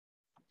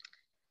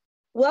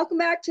Welcome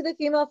back to the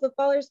Female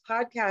Footballers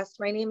Podcast.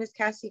 My name is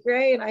Cassie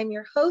Gray, and I'm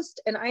your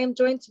host, and I am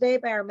joined today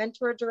by our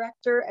mentor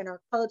director and our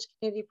college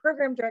community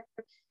program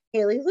director,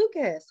 Haley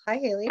Lucas. Hi,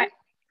 Haley.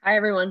 Hi,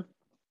 everyone.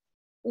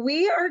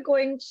 We are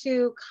going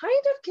to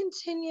kind of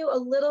continue a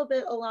little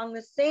bit along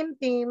the same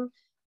theme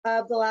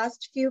of the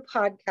last few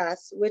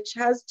podcasts, which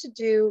has to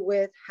do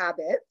with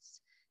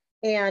habits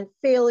and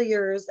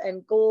failures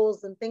and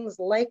goals and things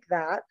like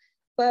that.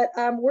 But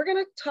we're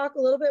going to talk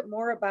a little bit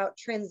more about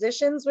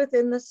transitions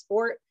within the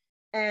sport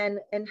and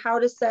how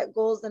to set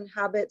goals and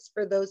habits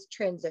for those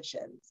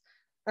transitions.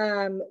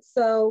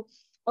 So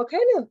I'll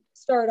kind of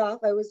start off.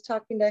 I was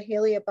talking to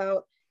Haley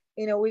about,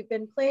 we've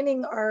been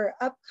planning our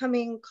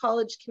upcoming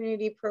college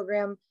community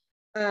program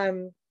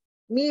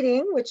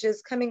meeting, which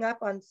is coming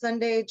up on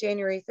Sunday,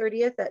 January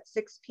 30th at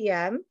 6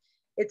 p.m.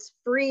 It's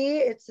free.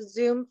 It's a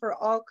Zoom for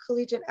all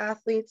collegiate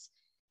athletes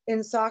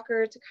in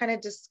soccer to kind of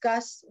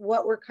discuss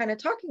what we're kind of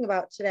talking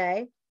about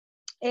today.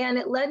 And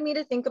it led me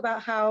to think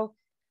about how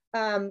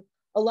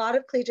a lot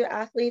of collegiate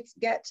athletes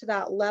get to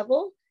that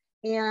level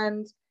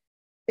and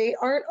they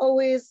aren't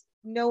always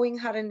knowing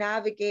how to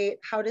navigate,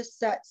 how to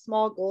set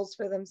small goals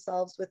for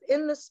themselves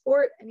within the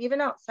sport and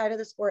even outside of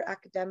the sport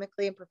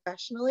academically and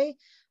professionally.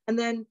 And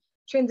then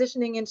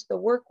transitioning into the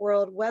work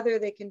world, whether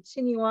they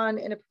continue on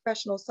in a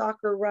professional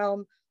soccer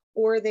realm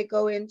or they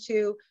go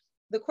into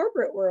the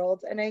corporate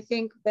world. And I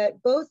think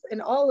that both in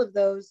all of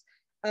those,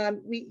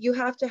 you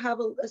have to have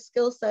a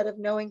skill set of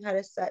knowing how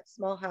to set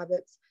small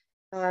habits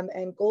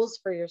and goals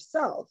for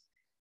yourself.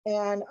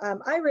 And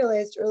I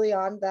realized early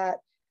on that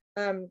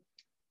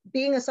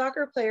being a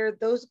soccer player,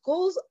 those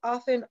goals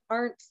often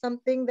aren't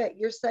something that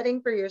you're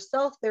setting for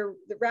yourself. They're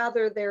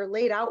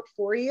laid out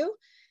for you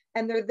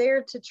and they're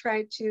there to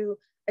try to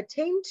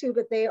attain to,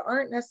 but they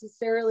aren't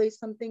necessarily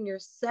something you're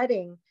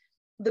setting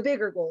the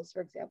bigger goals,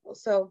 for example.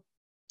 So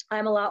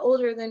I'm a lot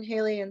older than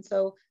Haley. And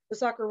so the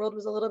soccer world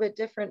was a little bit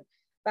different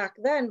back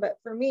then. But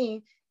for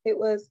me, it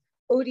was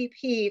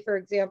ODP, for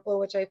example,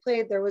 which I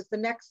played, the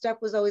next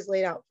step was always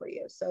laid out for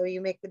you. So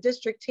you make the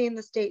district team,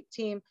 the state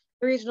team,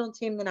 the regional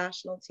team, the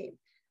national team.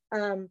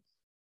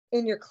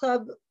 In your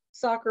club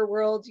soccer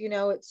world,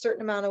 it's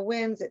certain amount of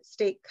wins, it's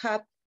state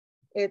cup,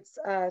 it's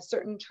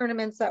certain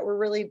tournaments that were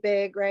really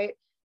big, right?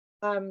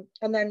 And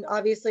then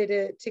obviously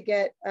to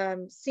get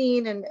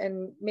seen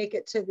and make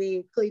it to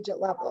the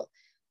collegiate level.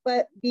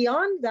 But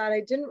beyond that,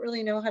 I didn't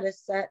really know how to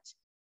set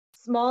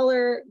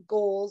smaller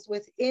goals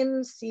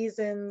within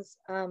seasons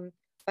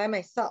by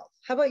myself.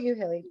 How about you,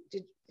 Haley?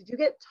 Did you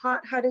get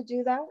taught how to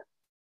do that?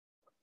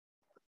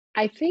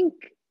 I think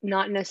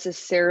not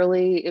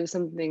necessarily it was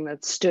something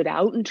that stood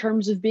out in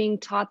terms of being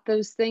taught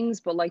those things,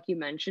 but like you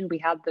mentioned, we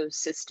had those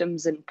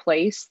systems in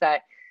place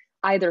that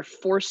either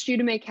forced you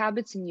to make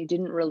habits and you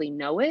didn't really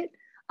know it,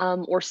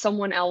 or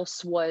someone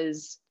else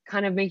was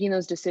kind of making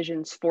those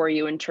decisions for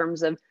you in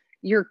terms of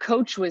your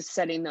coach was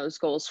setting those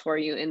goals for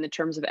you in the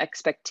terms of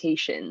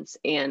expectations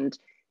and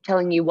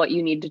telling you what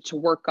you needed to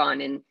work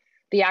on. And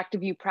the act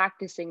of you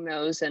practicing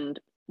those and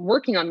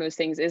working on those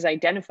things is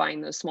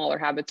identifying those smaller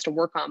habits to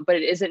work on, but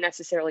it isn't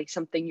necessarily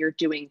something you're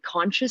doing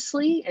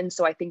consciously. And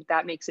so I think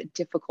that makes it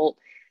difficult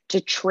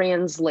to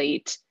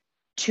translate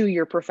to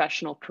your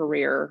professional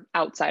career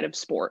outside of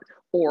sport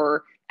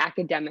or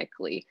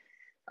academically.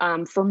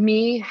 For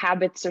me,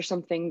 habits are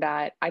something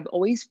that I've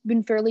always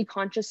been fairly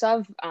conscious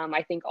of.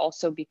 I think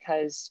also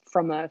because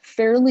from a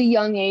fairly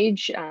young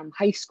age,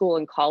 high school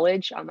and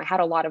college, I had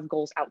a lot of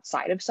goals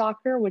outside of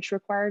soccer, which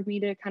required me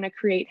to kind of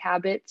create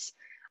habits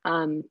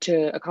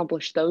to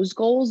accomplish those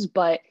goals.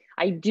 But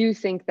I do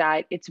think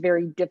that it's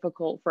very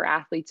difficult for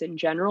athletes in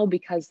general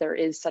because there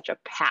is such a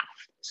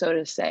path, so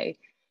to say,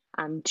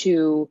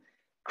 to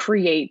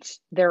create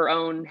their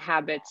own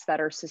habits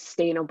that are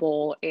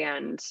sustainable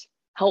and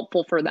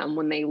helpful for them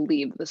when they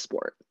leave the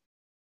sport.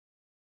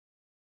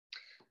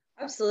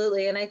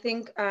 Absolutely. And I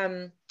think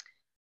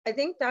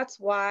that's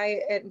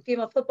why in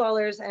female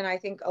footballers, and I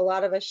think a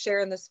lot of us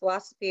share in this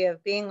philosophy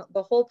of being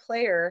the whole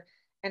player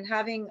and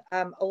having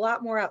a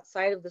lot more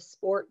outside of the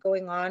sport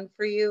going on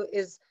for you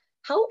is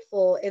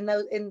helpful in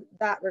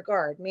that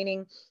regard.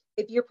 Meaning,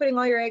 if you're putting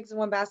all your eggs in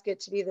one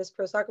basket to be this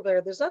pro soccer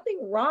player, there's nothing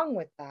wrong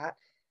with that.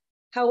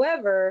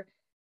 However,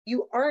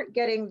 you aren't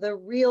getting the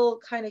real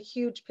kind of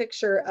huge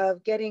picture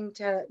of getting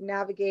to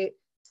navigate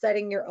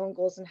setting your own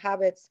goals and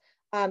habits.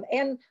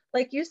 And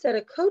like you said,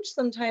 a coach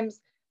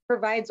sometimes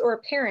provides, or a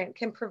parent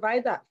can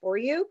provide that for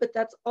you, but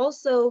that's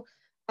also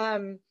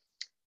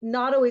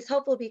not always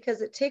helpful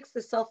because it takes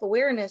the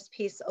self-awareness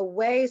piece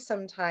away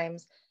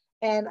sometimes.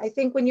 And I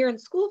think when you're in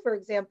school, for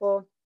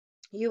example,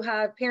 you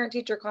have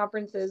parent-teacher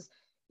conferences,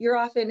 you're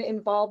often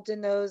involved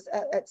in those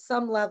at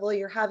some level,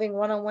 you're having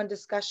one-on-one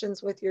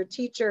discussions with your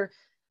teacher,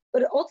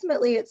 but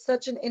ultimately it's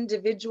such an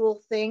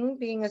individual thing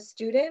being a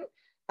student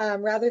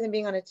rather than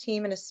being on a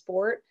team in a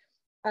sport.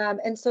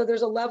 And so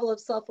there's a level of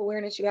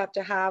self-awareness you have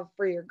to have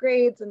for your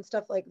grades and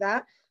stuff like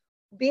that.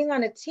 Being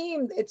on a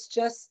team, it's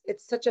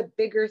such a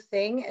bigger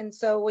thing. And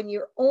so when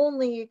you're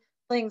only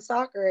playing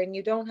soccer and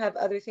you don't have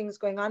other things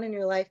going on in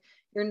your life,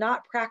 you're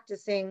not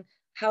practicing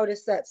how to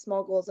set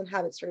small goals and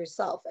habits for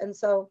yourself. And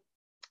so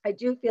I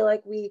do feel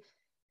like we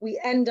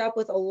end up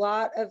with a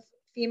lot of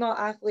female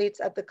athletes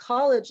at the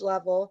college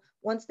level.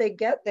 Once they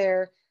get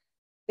there,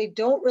 they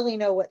don't really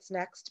know what's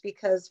next,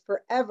 because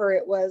forever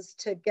it was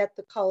to get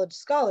the college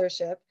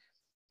scholarship.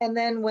 And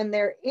then when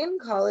they're in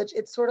college,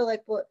 it's sort of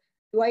like, well,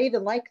 do I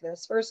even like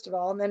this, first of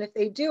all? And then if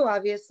they do,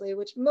 obviously,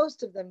 which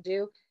most of them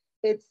do,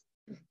 it's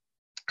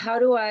how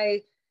do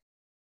I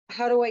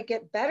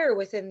get better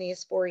within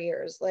these 4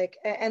 years? Like,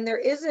 and there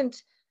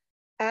isn't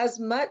as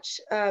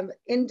much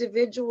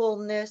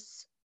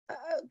individualness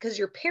because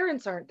your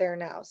parents aren't there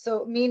now.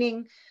 So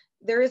meaning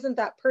there isn't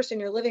that person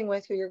you're living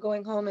with who you're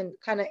going home and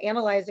kind of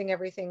analyzing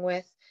everything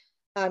with.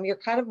 You're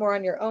kind of more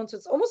on your own. So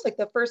it's almost like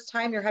the first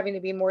time you're having to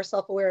be more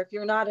self-aware if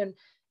you're not an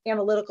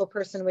analytical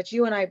person, which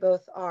you and I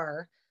both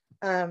are.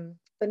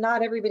 But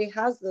not everybody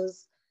has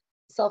those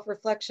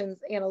self-reflections,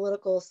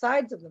 analytical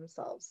sides of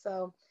themselves.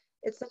 So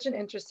it's such an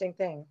interesting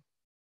thing.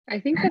 I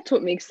think that's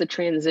what makes the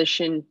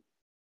transition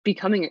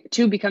becoming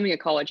a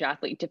college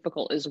athlete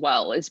difficult as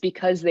well, is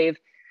because they've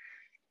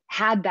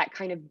had that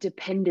kind of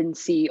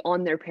dependency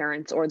on their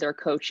parents or their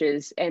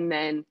coaches. And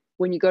then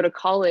when you go to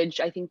college,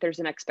 I think there's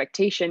an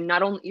expectation,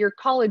 not only your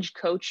college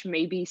coach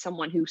may be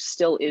someone who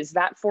still is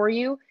that for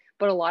you,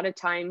 but a lot of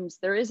times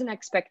there is an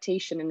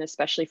expectation, and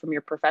especially from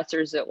your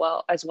professors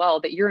as well,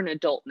 that you're an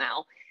adult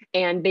now,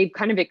 and they've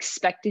kind of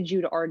expected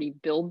you to already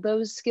build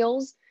those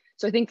skills.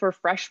 So I think for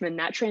freshmen,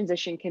 that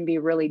transition can be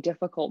really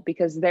difficult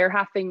because they're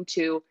having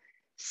to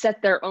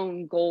set their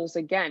own goals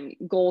again.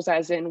 Goals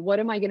as in, what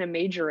am I going to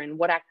major in?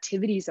 What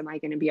activities am I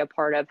going to be a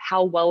part of?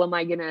 How well am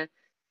I going to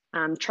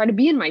try to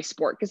be in my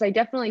sport? Because I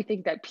definitely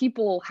think that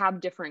people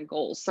have different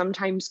goals.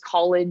 Sometimes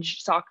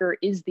college soccer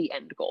is the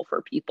end goal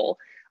for people.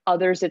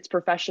 Others, it's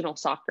professional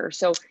soccer.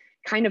 So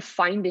kind of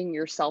finding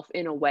yourself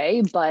in a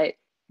way, but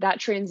that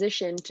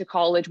transition to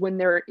college when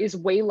there is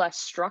way less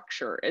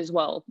structure as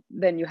well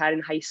than you had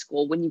in high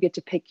school, when you get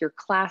to pick your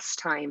class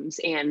times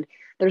and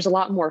there's a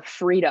lot more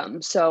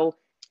freedom. So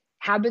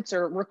habits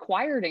are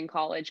required in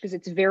college because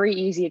it's very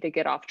easy to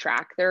get off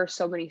track. There are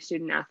so many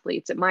student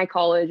athletes at my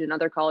college and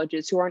other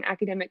colleges who are on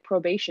academic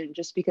probation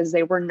just because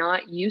they were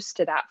not used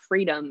to that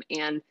freedom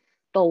and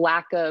the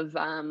lack of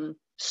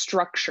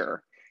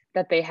structure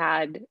that they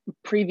had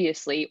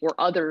previously or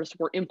others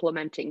were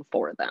implementing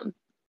for them.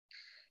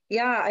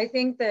 Yeah, I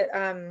think that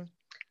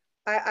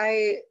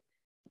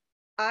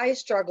I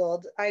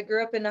struggled. I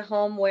grew up in a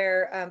home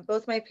where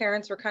both my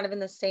parents were kind of in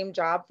the same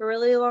job for a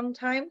really long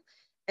time.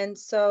 And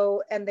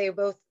they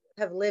both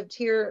have lived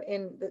here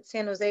in the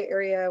San Jose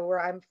area where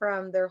I'm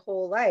from their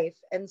whole life.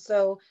 And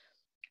so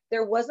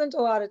there wasn't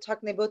a lot of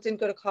talking. They both didn't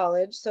go to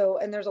college. So,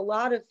 and there's a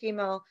lot of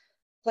female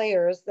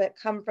players that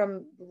come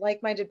from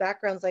like-minded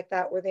backgrounds like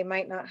that, where they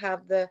might not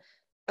have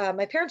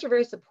my parents were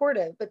very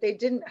supportive, but they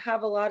didn't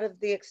have a lot of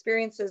the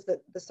experiences that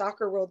the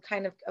soccer world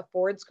kind of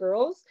affords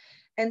girls.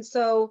 And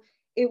so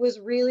it was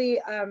really,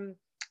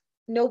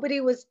 nobody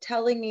was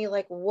telling me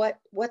like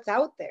what's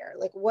out there,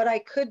 like what I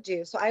could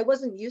do. So I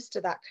wasn't used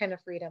to that kind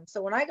of freedom.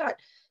 So when I got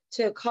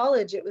to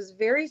college, it was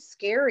very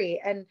scary.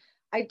 And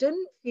I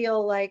didn't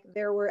feel like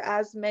there were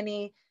as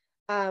many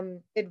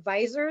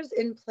advisors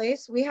in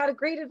place. We had a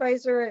great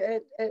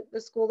advisor at the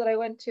school that I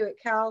went to at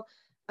Cal.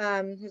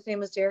 His name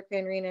was Derek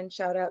Van Reenen,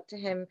 shout out to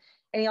him.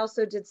 And he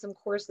also did some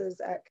courses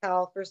at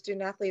Cal for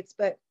student athletes,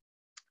 but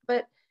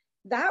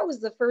that was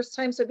the first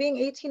time. So being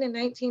 18 and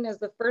 19 as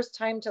the first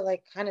time to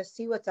like kind of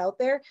see what's out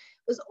there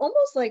was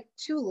almost like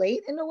too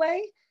late in a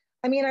way.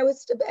 I mean,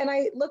 and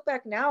I look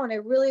back now and I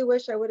really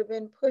wish I would have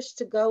been pushed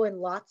to go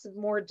in lots of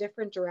more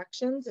different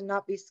directions and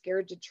not be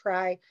scared to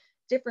try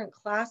different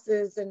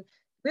classes and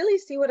really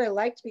see what I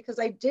liked, because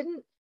I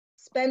didn't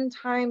spend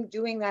time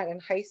doing that in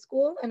high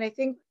school. And I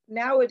think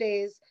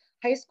nowadays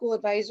high school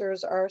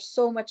advisors are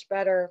so much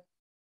better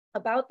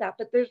about that,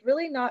 but there's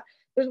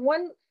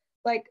one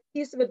like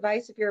piece of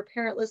advice if you're a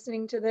parent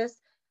listening to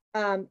this,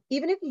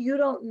 even if you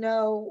don't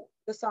know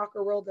the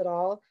soccer world at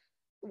all,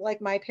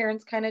 like my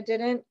parents kind of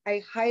didn't,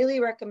 I highly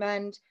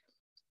recommend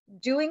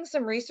doing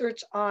some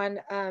research on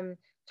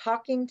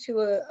talking to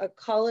a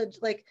college.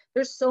 Like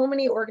there's so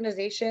many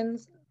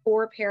organizations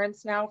for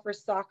parents now, for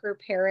soccer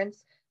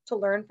parents to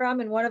learn from.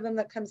 And one of them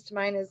that comes to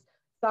mind is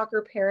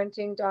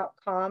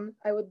soccerparenting.com.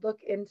 I would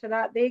look into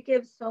that. They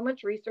give so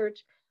much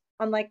research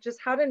on like just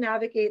how to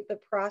navigate the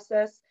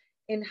process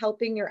in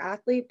helping your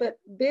athlete, but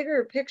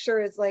bigger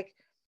picture is like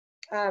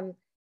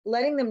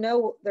letting them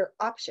know their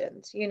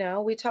options. You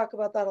know, we talk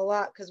about that a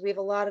lot because we have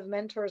a lot of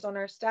mentors on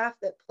our staff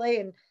that play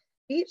in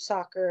beach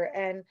soccer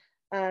and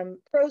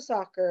pro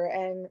soccer,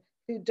 and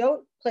who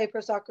don't play pro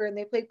soccer and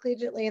they play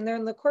collegiately and they're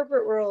in the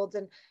corporate world.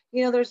 And,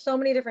 you know, there's so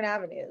many different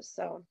avenues.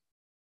 So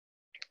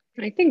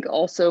I think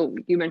also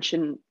you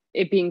mentioned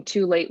it being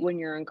too late when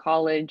you're in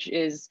college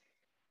is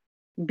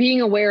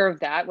being aware of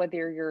that,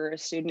 whether you're a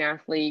student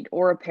athlete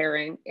or a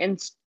parent, and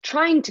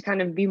trying to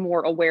kind of be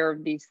more aware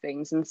of these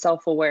things and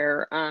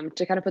self-aware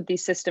to kind of put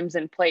these systems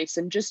in place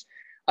and just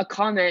a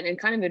comment and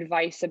kind of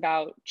advice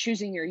about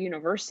choosing your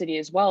university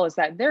as well is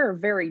that there are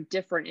very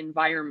different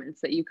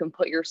environments that you can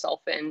put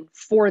yourself in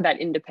for that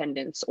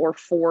independence or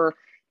for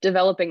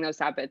developing those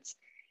habits.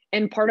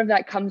 And part of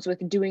that comes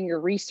with doing your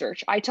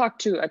research. I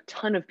talked to a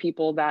ton of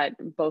people that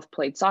both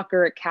played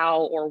soccer at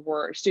Cal or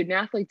were student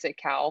athletes at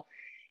Cal.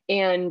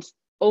 And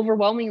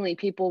overwhelmingly,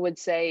 people would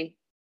say,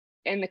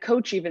 and the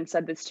coach even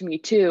said this to me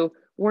too,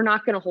 we're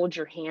not going to hold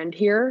your hand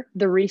here.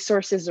 The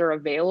resources are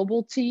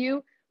available to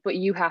you, but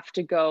you have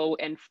to go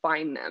and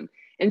find them.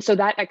 And so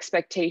that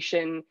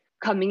expectation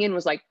coming in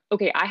was like,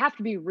 okay, I have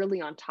to be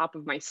really on top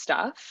of my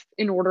stuff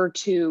in order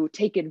to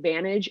take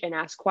advantage and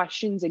ask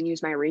questions and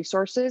use my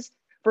resources,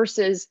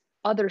 versus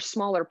other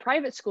smaller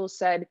private schools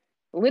said,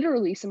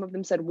 literally, some of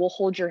them said, we'll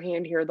hold your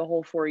hand here the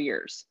whole 4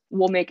 years.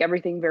 We'll make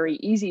everything very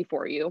easy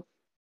for you,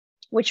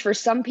 which for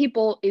some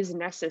people is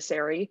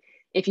necessary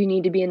if you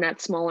need to be in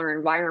that smaller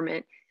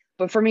environment.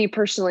 But for me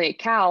personally at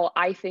Cal,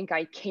 I think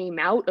I came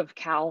out of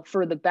Cal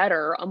for the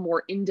better, a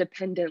more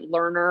independent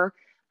learner,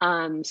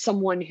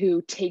 someone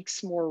who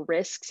takes more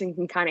risks and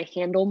can kind of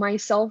handle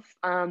myself,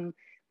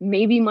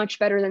 maybe much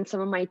better than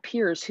some of my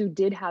peers who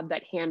did have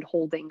that hand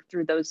holding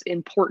through those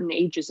important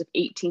ages of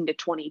 18 to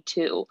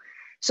 22.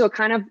 So it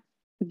kind of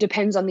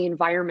depends on the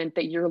environment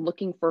that you're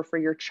looking for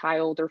your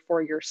child or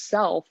for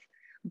yourself.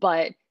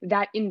 But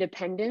that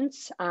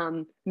independence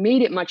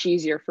made it much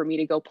easier for me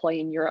to go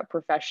play in Europe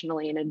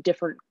professionally in a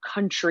different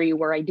country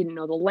where I didn't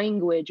know the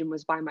language and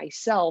was by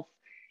myself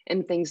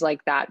and things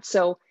like that.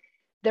 So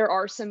there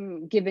are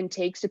some give and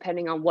takes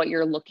depending on what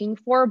you're looking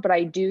for. But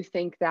I do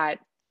think that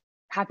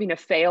having to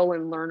fail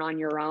and learn on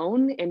your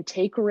own and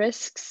take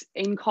risks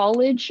in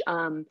college,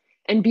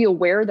 and be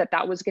aware that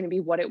that was going to be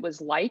what it was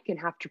like and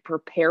have to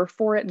prepare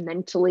for it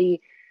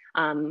mentally,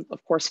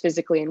 of course,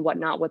 physically and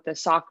whatnot with the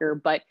soccer,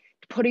 but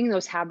putting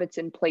those habits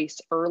in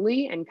place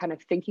early and kind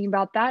of thinking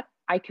about that.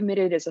 I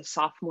committed as a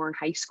sophomore in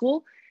high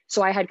school.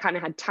 So I had kind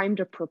of had time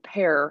to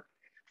prepare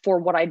for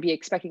what I'd be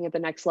expecting at the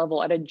next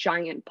level at a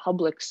giant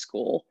public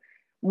school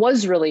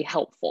was really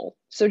helpful.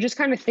 So just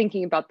kind of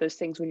thinking about those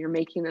things when you're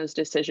making those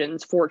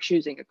decisions for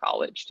choosing a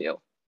college too.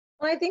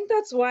 Well, I think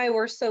that's why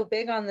we're so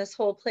big on this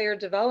whole player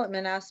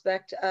development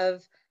aspect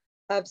of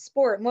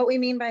sport. And what we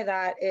mean by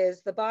that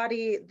is the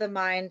body, the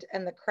mind,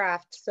 and the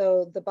craft.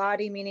 So the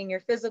body meaning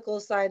your physical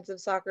sides of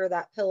soccer,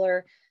 that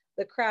pillar,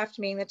 the craft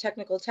meaning the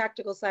technical,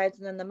 tactical sides,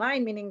 and then the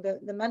mind meaning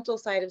the mental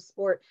side of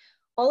sport.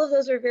 All of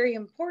those are very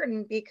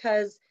important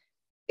because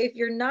if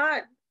you're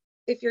not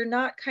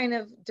kind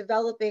of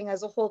developing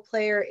as a whole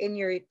player in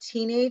your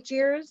teenage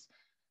years,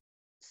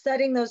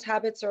 setting those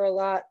habits are a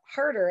lot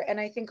harder. And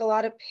I think a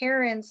lot of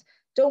parents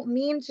don't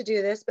mean to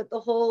do this, but the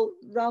whole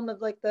realm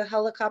of like the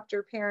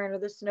helicopter parent or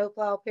the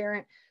snowplow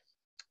parent,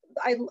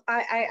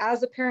 I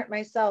as a parent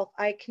myself,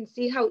 I can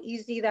see how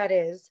easy that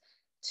is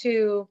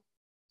to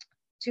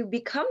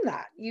become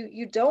that.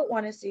 You don't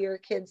want to see your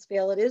kids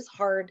fail. It is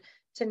hard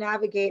to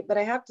navigate, but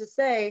I have to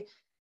say,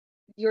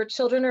 your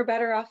children are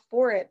better off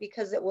for it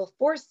because it will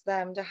force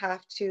them to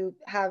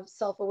have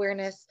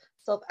self-awareness,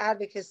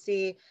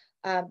 self-advocacy,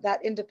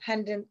 that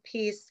independent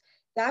piece.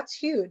 That's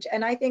huge.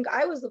 And I think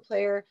I was the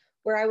player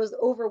where I was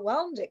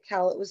overwhelmed at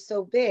Cal. It was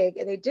so big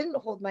and they didn't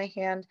hold my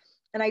hand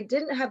and I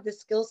didn't have the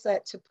skill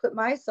set to put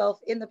myself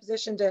in the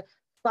position to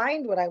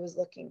find what I was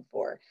looking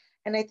for.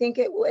 And I think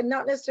and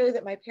not necessarily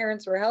that my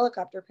parents were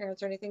helicopter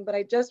parents or anything, but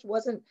I just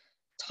wasn't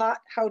taught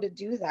how to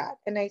do that.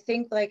 And I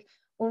think like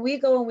when we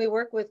go and we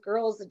work with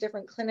girls at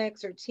different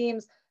clinics or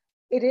teams,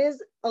 it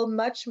is a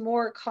much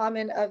more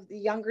common of the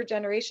younger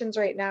generations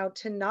right now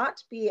to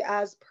not be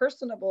as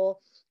personable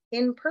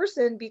in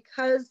person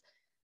because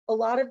a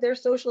lot of their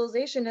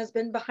socialization has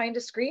been behind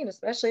a screen,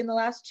 especially in the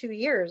last 2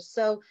 years.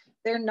 So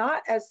they're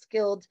not as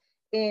skilled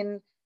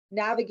in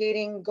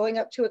navigating, going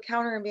up to a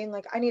counter and being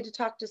like, I need to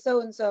talk to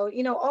so-and-so,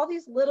 all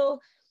these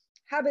little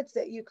habits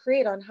that you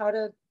create on how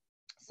to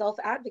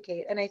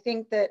self-advocate. And I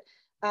think that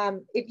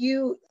if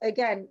you,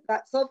 again,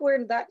 that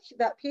self-awareness,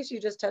 that piece you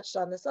just touched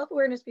on, the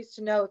self-awareness piece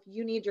to know if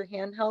you need your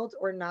hand held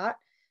or not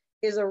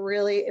is a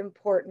really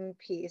important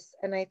piece.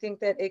 And I think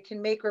that it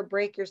can make or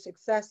break your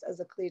success as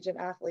a collegiate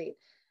athlete.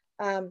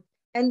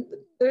 And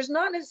there's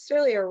not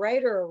necessarily a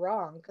right or a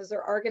wrong because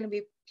there are going to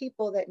be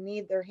people that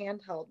need their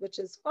hand held, which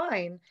is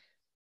fine.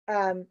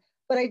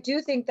 But I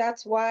do think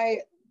that's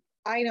why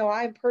I know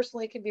I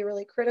personally can be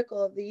really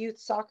critical of the youth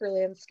soccer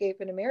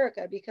landscape in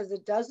America because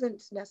it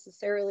doesn't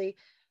necessarily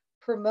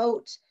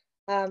promote,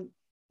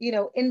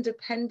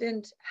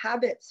 independent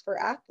habits for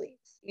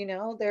athletes.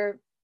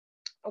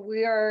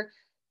 We are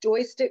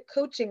joystick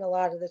coaching a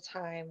lot of the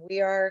time.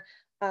 We are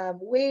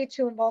way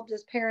too involved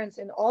as parents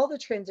in all the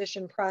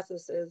transition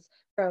processes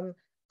from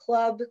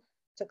club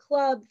to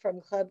club,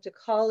 from club to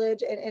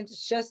college, and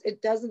it's just,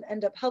 it doesn't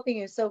end up helping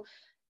you. So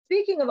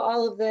speaking of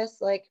all of this,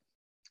 like,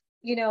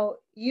 you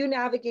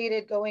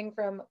navigated going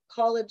from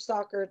college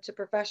soccer to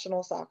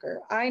professional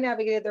soccer. I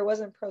navigated, there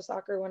wasn't pro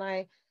soccer when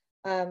I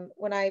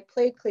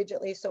played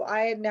collegiately. So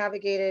I had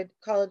navigated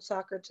college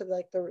soccer to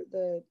like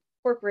the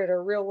corporate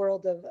or real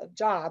world of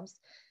jobs.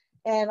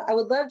 And I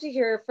would love to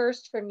hear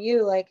first from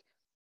you, like,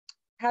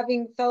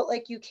 having felt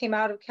like you came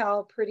out of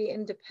Cal pretty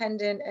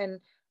independent and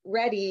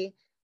ready,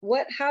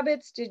 what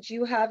habits did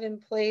you have in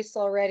place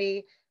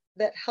already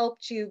that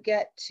helped you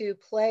get to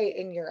play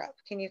in Europe?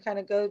 Can you kind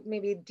of go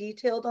maybe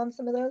detailed on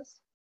some of those?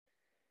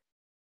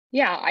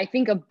 Yeah, I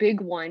think a big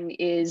one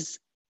is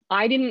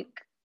I didn't,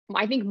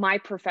 I think my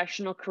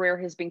professional career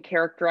has been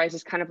characterized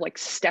as kind of like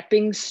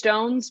stepping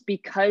stones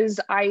because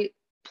I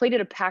played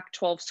at a Pac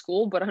 12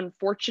 school, but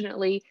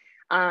unfortunately,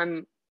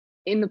 um,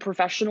 in the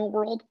professional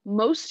world,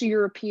 most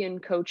European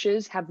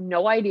coaches have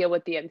no idea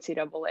what the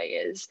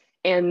NCAA is.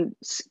 And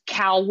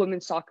Cal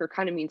women's soccer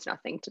kind of means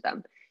nothing to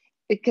them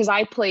because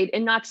I played,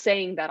 and not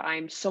saying that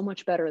I'm so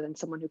much better than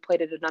someone who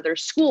played at another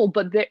school,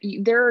 but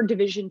there are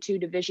Division II,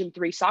 Division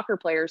III soccer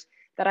players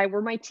that I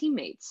were my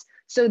teammates.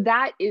 So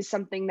that is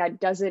something that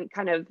doesn't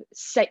kind of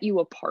set you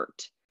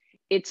apart.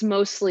 It's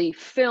mostly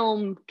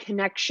film,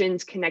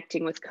 connections,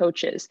 connecting with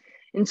coaches.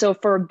 And so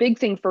for a big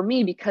thing for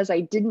me, because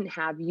I didn't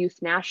have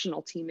youth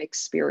national team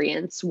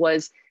experience,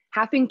 was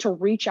having to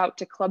reach out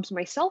to clubs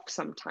myself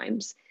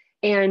sometimes.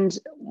 And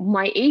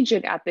my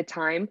agent at the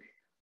time,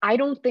 I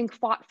don't think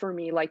fought for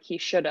me like he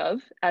should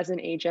have as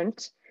an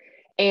agent.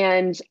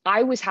 And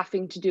I was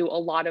having to do a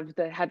lot of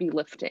the heavy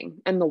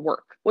lifting and the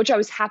work, which I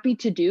was happy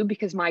to do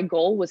because my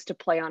goal was to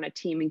play on a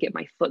team and get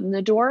my foot in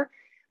the door.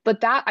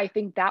 But that, I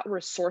think that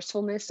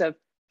resourcefulness of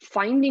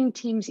finding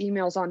teams'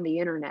 emails on the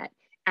internet,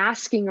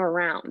 asking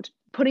around,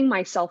 putting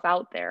myself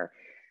out there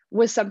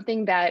was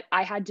something that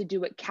I had to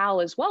do at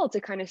Cal as well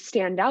to kind of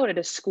stand out at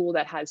a school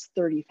that has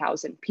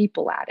 30,000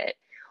 people at it,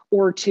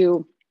 or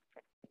to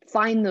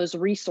find those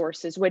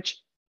resources, which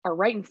are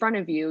right in front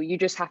of you. You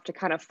just have to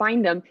kind of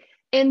find them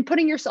and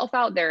putting yourself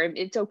out there.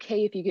 It's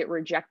okay if you get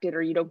rejected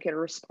or you don't get a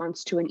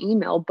response to an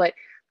email, but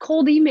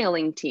cold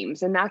emailing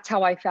teams. And that's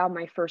how I found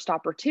my first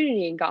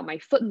opportunity and got my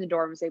foot in the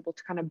door and was able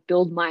to kind of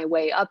build my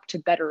way up to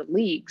better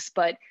leagues.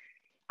 But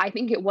I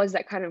think it was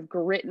that kind of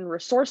grit and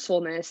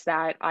resourcefulness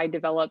that I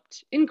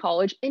developed in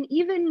college and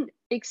even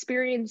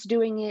experienced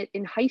doing it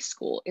in high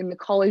school in the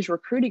college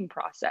recruiting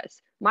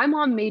process. My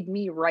mom made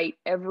me write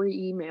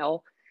every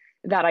email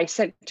that I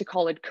sent to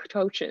college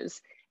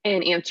coaches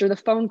and answer the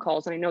phone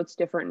calls. And I know it's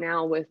different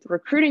now with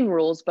recruiting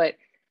rules, but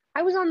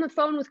I was on the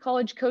phone with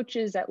college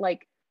coaches at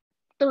like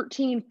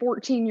 13,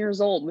 14 years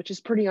old, which is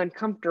pretty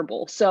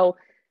uncomfortable. So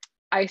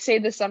I say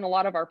this on a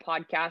lot of our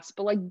podcasts,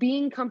 but like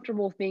being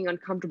comfortable with being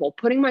uncomfortable,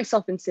 putting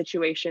myself in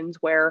situations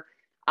where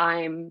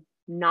I'm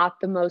not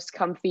the most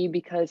comfy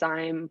because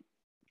I'm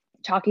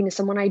talking to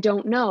someone I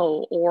don't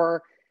know,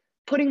 or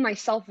putting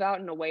myself out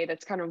in a way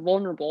that's kind of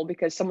vulnerable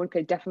because someone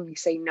could definitely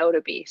say no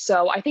to me.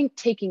 So I think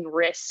taking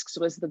risks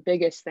was the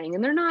biggest thing.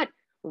 And they're not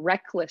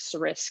reckless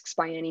risks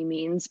by any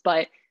means,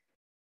 but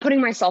putting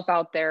myself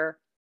out there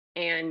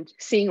and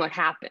seeing what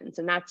happens.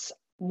 And that's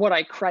what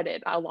I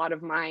credit a lot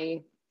of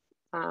my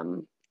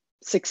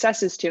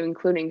successes to,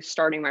 including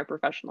starting my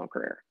professional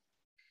career.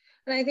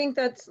 And I think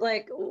that's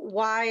like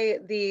why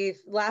the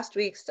last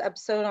week's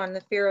episode on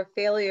the fear of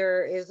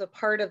failure is a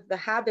part of the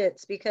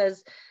habits,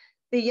 because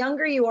the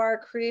younger you are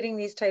creating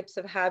these types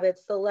of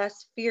habits, the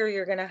less fear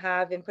you're going to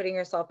have in putting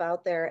yourself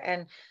out there.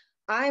 And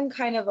I'm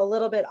kind of a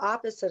little bit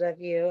opposite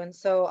of you. And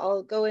so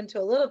I'll go into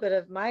a little bit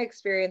of my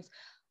experience.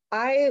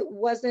 I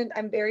was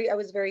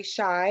very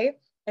shy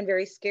and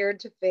very scared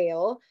to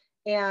fail.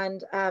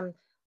 And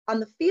on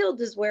the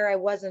field is where I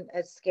wasn't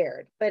as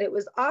scared, but it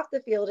was off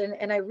the field.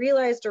 And I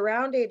realized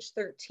around age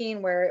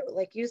 13, where,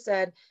 like you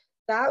said,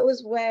 that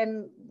was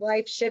when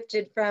life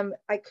shifted from,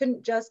 I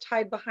couldn't just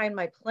hide behind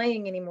my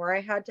playing anymore. I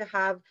had to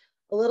have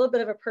a little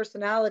bit of a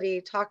personality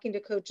talking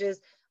to coaches.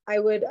 I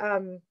would,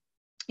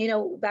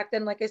 back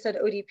then, like I said,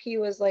 ODP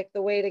was like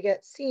the way to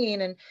get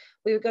seen. And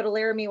we would go to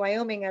Laramie,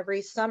 Wyoming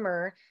every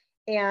summer,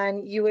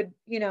 and you would,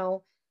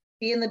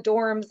 be in the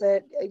dorms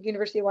at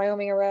University of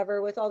Wyoming or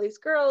wherever with all these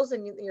girls,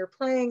 and you're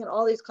playing and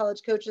all these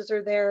college coaches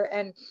are there.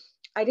 And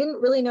I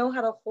didn't really know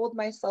how to hold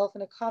myself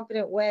in a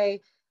confident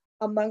way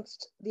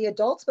amongst the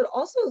adults, but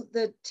also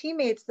the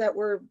teammates that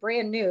were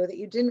brand new that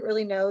you didn't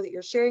really know that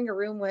you're sharing a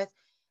room with.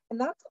 And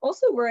that's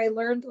also where I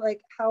learned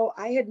like how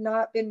I had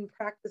not been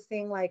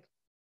practicing like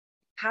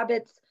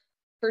habits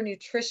for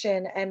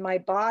nutrition and my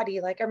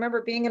body. Like I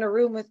remember being in a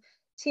room with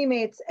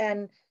teammates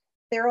and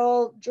they're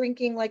all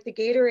drinking like the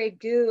Gatorade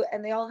goo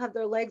and they all have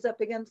their legs up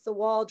against the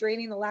wall,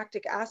 draining the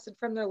lactic acid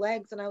from their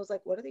legs. And I was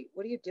like, what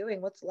are you doing?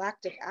 What's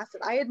lactic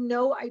acid? I had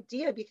no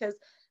idea because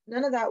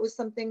none of that was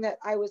something that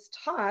I was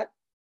taught.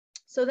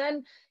 So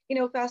then,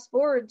 fast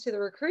forward to the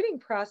recruiting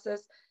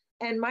process,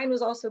 and mine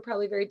was also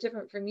probably very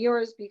different from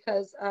yours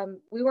because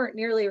we weren't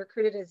nearly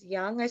recruited as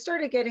young. I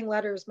started getting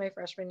letters my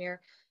freshman year.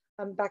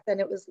 Back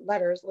then it was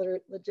letters,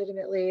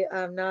 legitimately,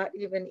 not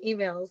even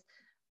emails.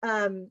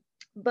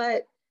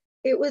 But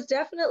it was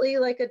definitely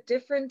like a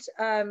different,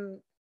 I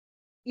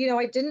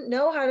didn't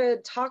know how to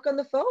talk on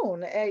the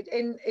phone,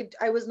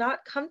 I was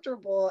not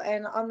comfortable.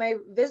 And on my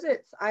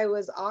visits, I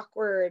was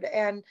awkward.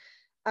 And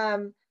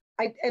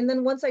and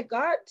then once I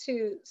got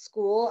to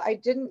school, I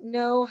didn't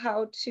know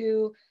how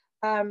to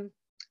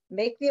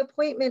make the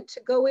appointment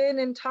to go in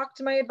and talk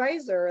to my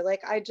advisor.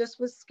 Like I just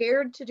was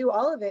scared to do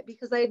all of it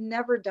because I had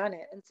never done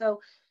it. And so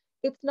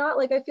it's not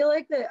like, I feel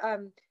like that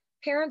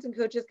parents and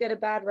coaches get a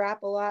bad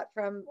rap a lot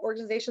from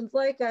organizations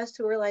like us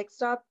who are like,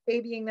 stop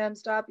babying them,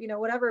 stop, you know,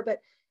 whatever.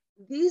 But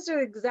these are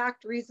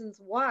exact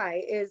reasons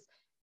why is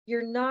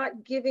you're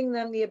not giving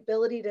them the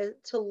ability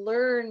to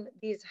learn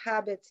these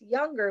habits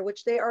younger,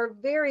 which they are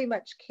very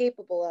much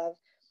capable of,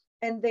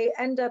 and they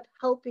end up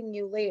helping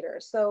you later.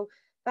 So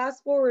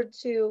fast forward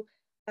to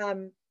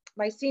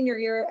my senior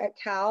year at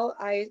Cal,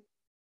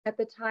 at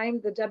the time,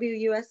 the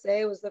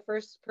WUSA was the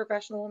first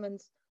professional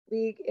women's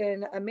league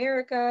in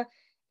America.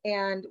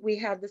 And we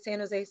had the San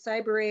Jose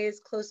Cyber Rays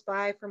close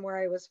by from where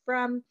I was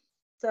from.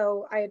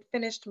 So I had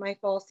finished my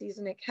fall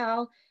season at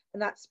Cal.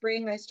 And that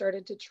spring, I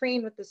started to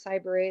train with the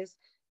Cyber Rays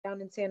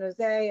down in San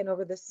Jose and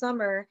over the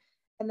summer.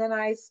 And then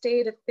I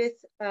stayed a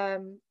fifth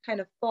kind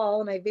of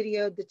fall and I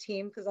videoed the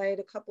team because I had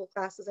a couple of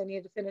classes I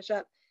needed to finish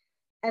up.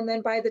 And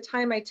then by the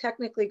time I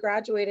technically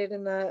graduated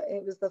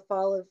it was the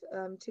fall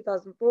of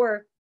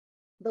 2004,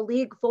 the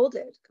league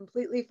folded,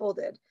 completely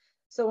folded.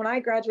 So when I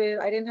graduated,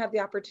 I didn't have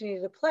the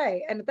opportunity to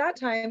play. And at that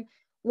time,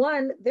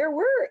 one, there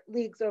were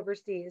leagues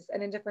overseas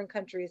and in different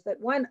countries that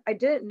one, I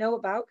didn't know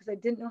about because I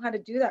didn't know how to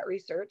do that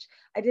research.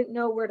 I didn't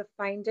know where to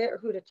find it or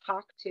who to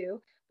talk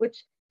to,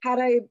 which had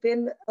I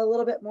been a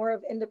little bit more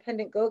of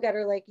independent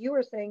go-getter, like you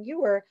were saying you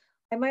were,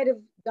 I might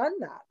have done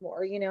that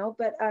more, you know,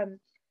 but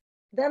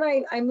then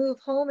I move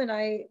home and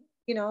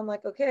I'm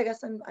like, okay, I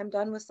guess I'm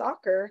done with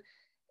soccer.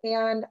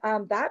 And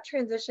that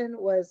transition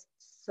was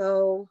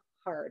so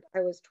hard. I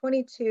was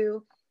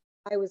 22.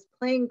 I was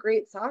playing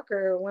great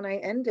soccer when I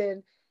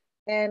ended,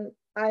 and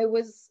I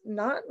was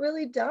not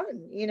really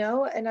done, you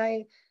know. And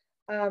I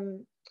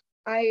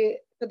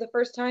for the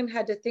first time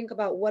had to think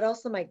about what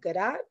else am I good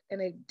at,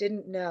 and I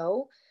didn't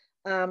know.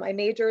 I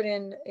majored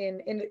in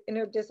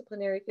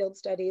interdisciplinary field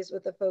studies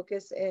with a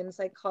focus in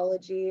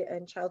psychology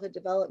and childhood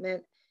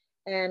development.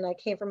 And I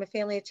came from a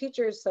family of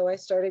teachers, so I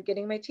started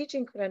getting my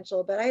teaching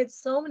credential. But I had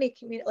so many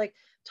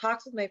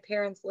talks with my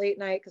parents late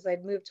night because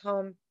I'd moved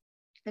home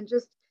and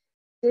just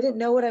didn't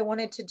know what I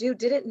wanted to do,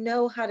 didn't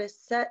know how to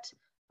set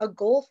a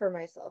goal for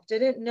myself,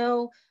 didn't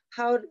know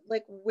how,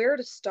 like, where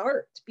to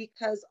start,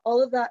 because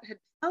all of that had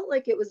felt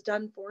like it was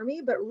done for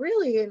me. But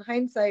really, in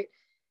hindsight, it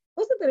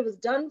wasn't that it was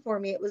done for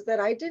me, it was that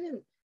I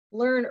didn't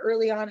learn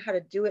early on how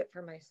to do it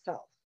for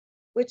myself,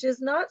 which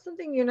is not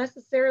something you're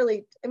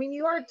necessarily, I mean,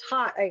 you are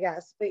taught, I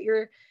guess, but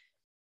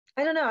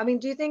I don't know. I mean,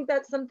 do you think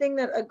that's something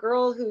that a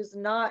girl who's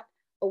not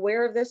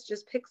aware of this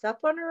just picks up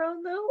on her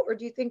own though? Or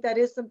do you think that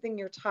is something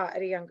you're taught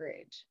at a younger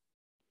age?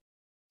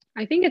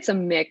 I think it's a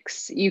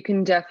mix. You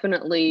can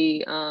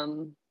definitely,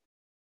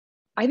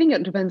 I think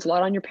it depends a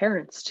lot on your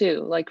parents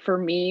too. Like for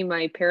me,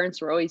 my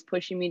parents were always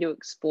pushing me to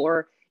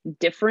explore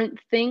different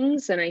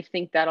things. And I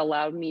think that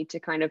allowed me to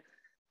kind of,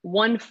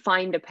 one,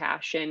 find a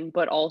passion,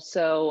 but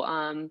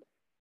also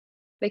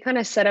they kind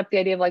of set up the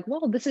idea of like,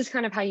 well, this is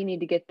kind of how you need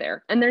to get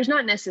there. And there's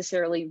not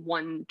necessarily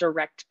one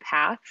direct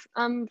path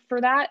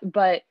for that.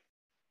 But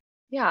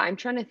yeah, I'm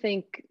trying to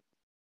think.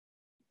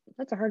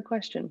 That's a hard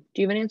question.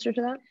 Do you have an answer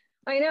to that?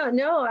 I know.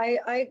 No,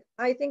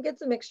 I think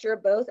it's a mixture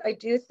of both. I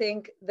do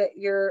think that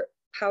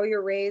how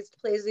you're raised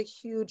plays a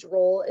huge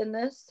role in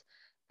this.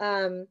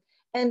 And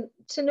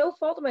to no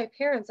fault of my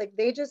parents, like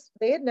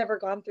they had never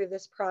gone through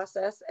this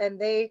process, and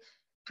they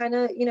kind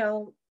of,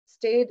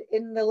 stayed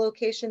in the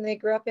location they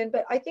grew up in.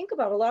 But I think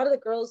about a lot of the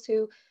girls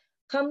who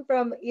come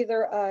from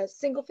either a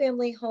single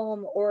family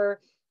home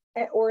or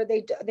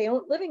they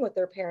don't living with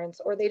their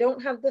parents, or they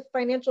don't have the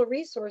financial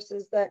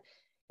resources that,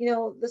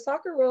 the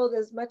soccer world,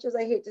 as much as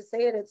I hate to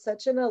say it, it's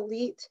such an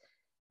elite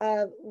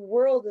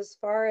world as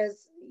far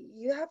as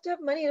you have to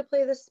have money to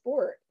play this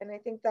sport. And I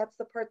think that's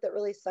the part that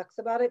really sucks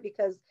about it,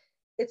 because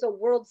it's a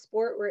world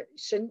sport where it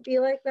shouldn't be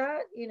like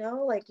that.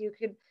 Like you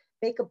could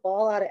make a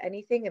ball out of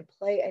anything and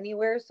play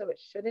anywhere, so it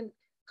shouldn't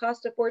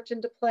cost a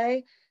fortune to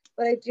play.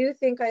 But I do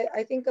think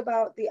I think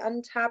about the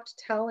untapped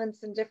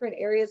talents in different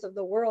areas of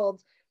the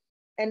world,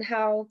 and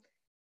how,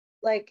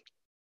 like,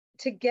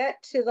 to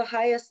get to the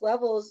highest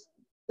levels,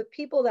 the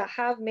people that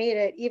have made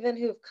it, even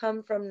who've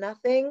come from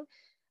nothing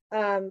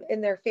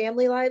in their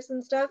family lives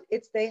and stuff,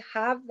 it's they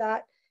have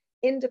that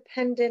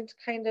independent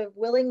kind of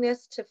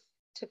willingness to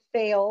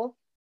fail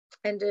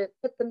and to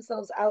put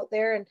themselves out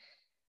there. And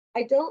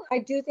I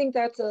do think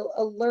that's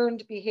a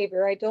learned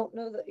behavior. I don't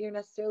know that you're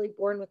necessarily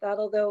born with that,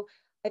 although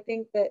I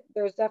think that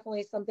there's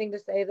definitely something to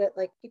say that,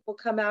 like, people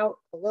come out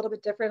a little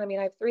bit different. I mean,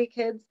 I have 3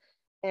 kids,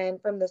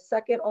 and from the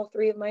second all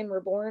 3 of mine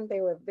were born,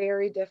 they were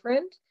very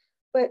different,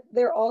 but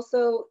they're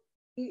also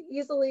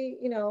easily,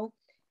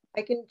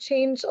 I can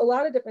change a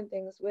lot of different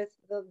things with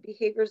the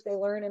behaviors they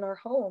learn in our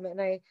home. And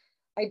I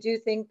do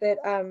think that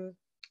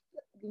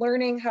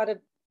learning how to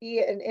be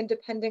an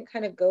independent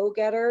kind of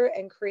go-getter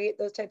and create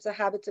those types of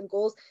habits and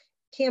goals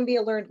can be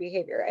a learned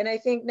behavior. And I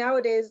think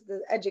nowadays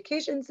the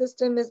education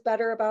system is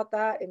better about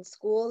that in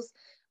schools.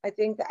 I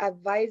think the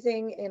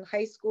advising in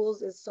high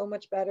schools is so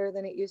much better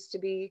than it used to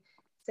be.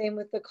 Same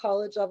with the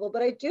college level.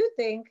 But I do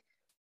think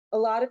a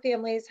lot of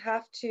families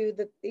have to,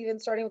 even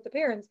starting with the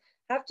parents,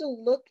 have to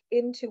look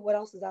into what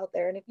else is out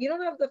there. And if you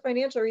don't have the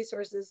financial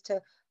resources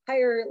to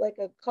hire like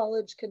a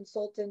college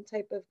consultant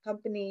type of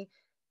company,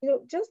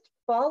 just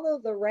follow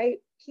the right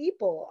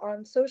people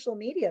on social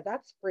media.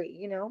 That's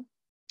free,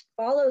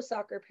 follow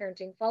Soccer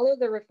Parenting, follow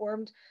the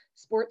Reformed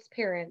Sports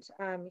Parent.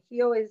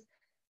 He always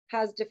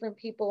has different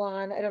people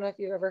on. I don't know if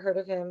you've ever heard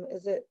of him.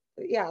 Is it,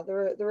 yeah,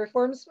 the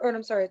Reformed, or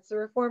I'm sorry, it's the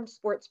Reformed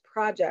Sports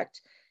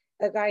Project,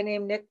 a guy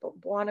named Nick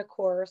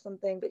Buonacore or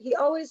something, but he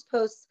always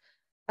posts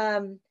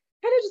kind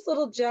of just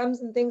little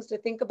gems and things to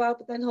think about,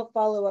 but then he'll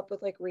follow up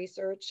with like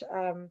research.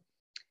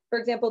 For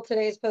example,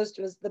 today's post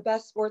was the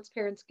best sports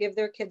parents give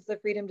their kids the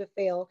freedom to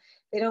fail.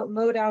 They don't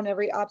mow down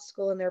every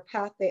obstacle in their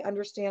path. They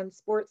understand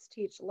sports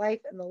teach life,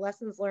 and the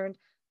lessons learned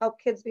help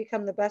kids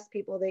become the best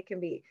people they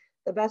can be.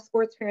 The best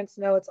sports parents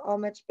know it's all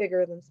much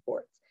bigger than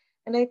sports.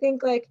 And I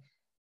think like,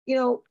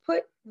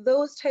 put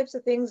those types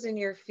of things in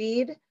your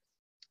feed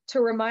to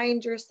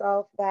remind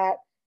yourself that,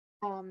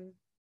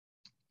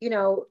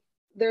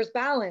 there's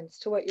balance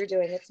to what you're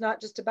doing. It's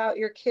not just about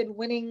your kid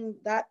winning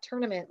that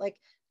tournament. Like, at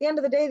the end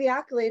of the day, the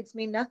accolades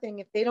mean nothing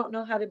if they don't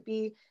know how to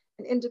be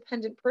an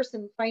independent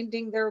person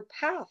finding their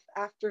path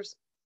after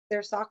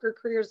their soccer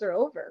careers are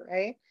over,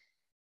 right?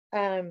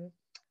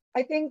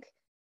 I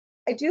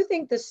do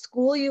think the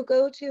school you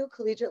go to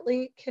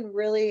collegiately can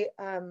really,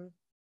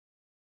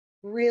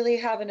 really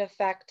have an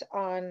effect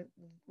on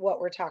what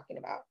we're talking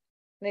about.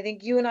 And I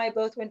think you and I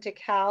both went to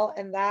Cal,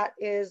 and that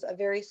is a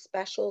very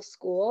special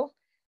school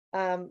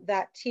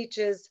that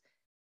teaches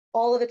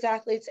all of its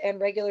athletes and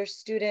regular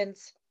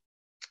students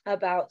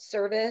about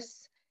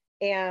service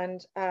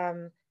and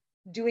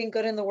doing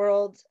good in the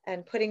world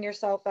and putting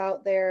yourself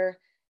out there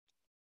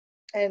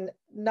and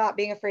not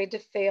being afraid to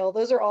fail.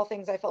 Those are all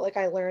things I felt like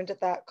I learned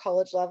at that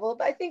college level,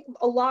 but I think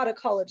a lot of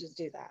colleges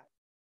do that.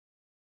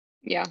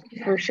 Yeah,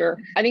 for sure.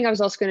 I think I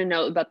was also going to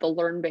note about the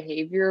learned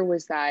behavior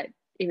was that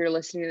if you're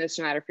listening to this,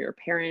 no matter if you're a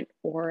parent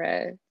or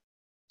a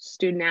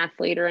student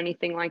athlete or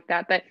anything like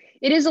that, that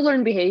it is a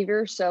learned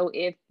behavior. So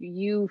if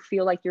you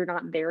feel like you're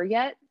not there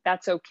yet,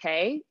 that's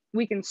okay.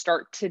 We can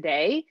start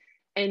today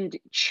and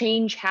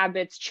change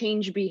habits,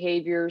 change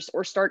behaviors,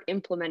 or start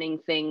implementing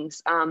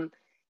things.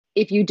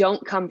 If you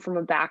don't come from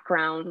a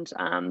background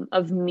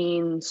of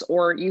means,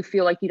 or you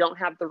feel like you don't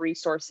have the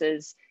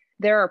resources,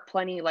 there are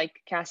plenty,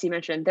 like Cassie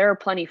mentioned, there are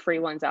plenty free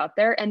ones out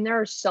there. And there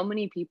are so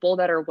many people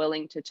that are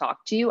willing to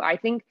talk to you. I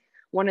think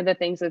one of the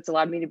things that's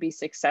allowed me to be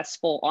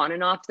successful on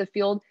and off the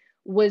field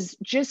was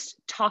just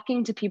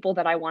talking to people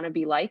that I want to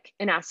be like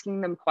and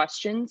asking them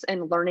questions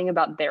and learning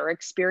about their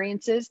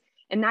experiences.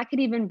 And that could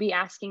even be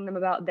asking them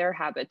about their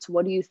habits.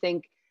 What do you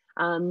think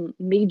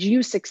made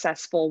you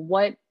successful?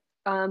 What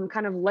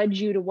kind of led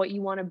you to what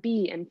you want to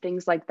be, and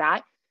things like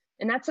that.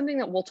 And that's something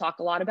that we'll talk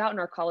a lot about in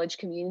our college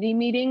community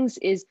meetings,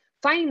 is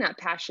finding that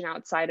passion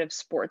outside of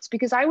sports.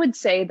 Because I would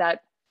say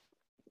that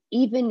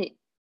even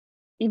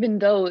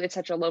though it's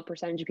such a low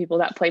percentage of people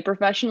that play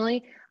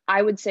professionally,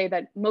 I would say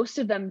that most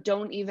of them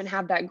don't even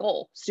have that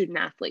goal, student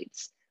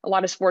athletes. A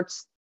lot of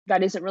sports,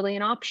 that isn't really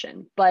an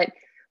option. But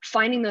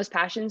finding those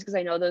passions, because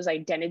I know those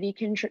identity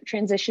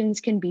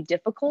transitions can be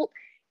difficult,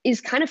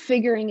 is kind of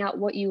figuring out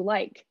what you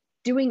like.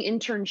 Doing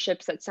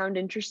internships that sound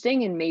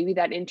interesting, and maybe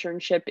that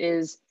internship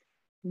is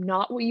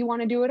not what you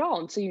want to do at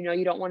all. And so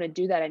you don't want to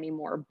do that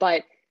anymore.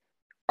 But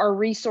our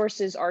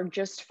resources are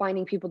just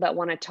finding people that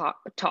want to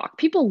talk.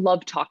 People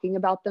love talking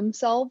about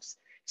themselves.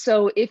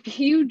 So if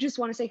you just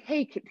want to say,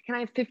 hey, can I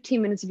have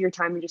 15 minutes of your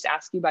time and just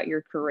ask you about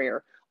your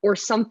career or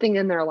something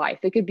in their life?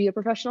 It could be a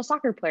professional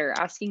soccer player,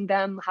 asking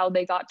them how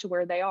they got to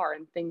where they are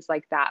and things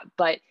like that.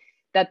 But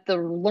that the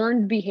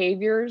learned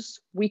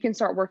behaviors, we can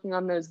start working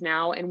on those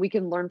now, and we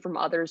can learn from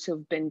others who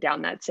have been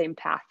down that same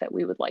path that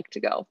we would like to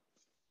go.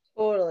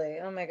 Totally.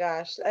 Oh my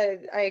gosh.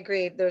 I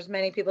agree. There's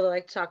many people that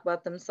like to talk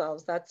about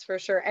themselves. That's for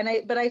sure.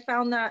 But I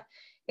found that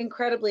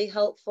incredibly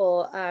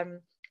helpful.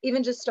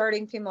 Even just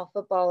starting female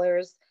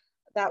footballers,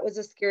 that was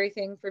a scary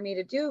thing for me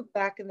to do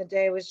back in the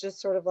day, was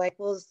just sort of like,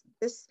 well, is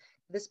this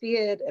be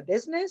a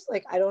business?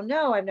 Like, I don't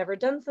know. I've never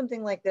done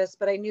something like this,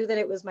 but I knew that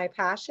it was my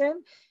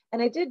passion.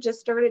 And I did just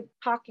started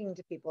talking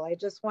to people. I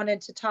just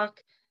wanted to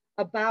talk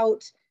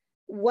about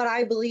what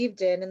I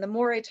believed in. And the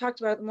more I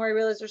talked about it, the more I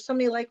realized there's so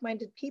many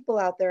like-minded people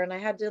out there, and I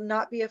had to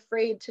not be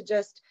afraid to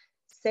just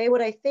say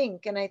what I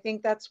think. And I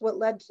think that's what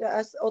led to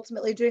us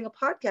ultimately doing a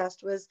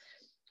podcast, was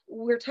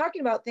we're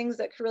talking about things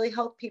that could really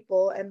help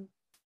people, and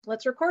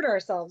let's record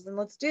ourselves and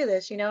let's do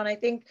this, and I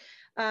think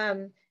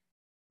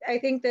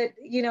that,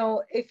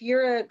 if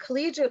you're a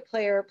collegiate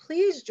player,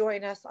 please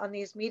join us on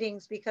these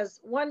meetings, because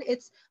one,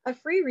 it's a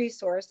free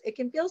resource. It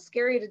can feel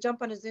scary to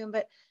jump on a Zoom,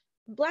 but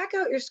black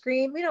out your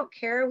screen. We don't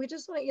care. We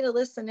just want you to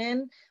listen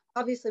in.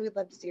 Obviously, we'd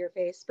love to see your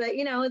face, but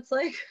it's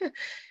like,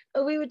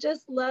 we would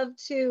just love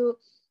to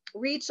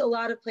reach a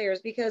lot of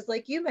players, because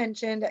like you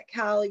mentioned at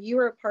Cal, you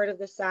were a part of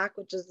the SAC,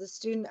 which is the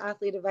Student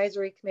Athlete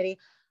Advisory Committee.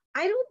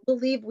 I don't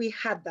believe we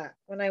had that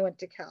when I went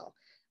to Cal.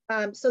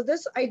 So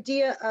this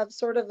idea of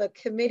sort of a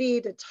committee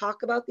to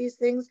talk about these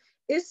things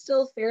is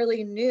still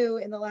fairly new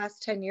in the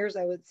last 10 years,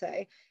 I would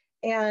say.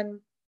 And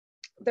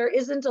there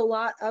isn't a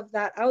lot of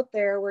that out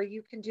there where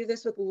you can do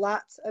this with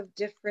lots of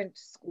different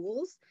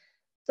schools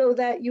so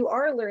that you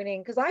are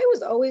learning. Because I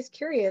was always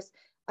curious.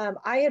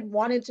 I had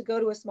wanted to go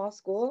to a small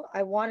school.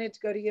 I wanted to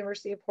go to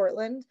University of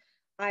Portland.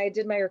 I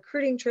did my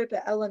recruiting trip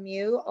at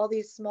LMU, all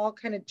these small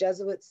kind of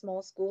Jesuit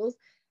small schools.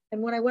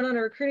 And when I went on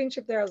a recruiting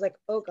trip there, I was like,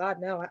 oh God,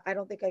 no, I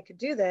don't think I could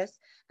do this.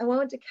 And when I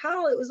went to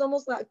Cal, it was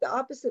almost like the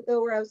opposite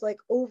though, where I was like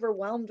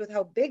overwhelmed with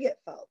how big it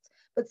felt,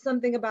 but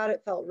something about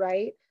it felt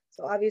right.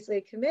 So obviously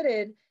I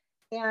committed.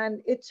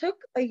 And it took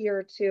a year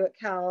or two at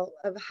Cal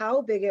of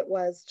how big it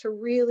was to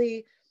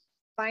really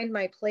find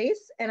my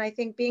place. And I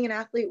think being an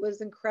athlete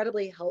was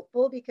incredibly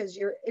helpful because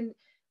you're in,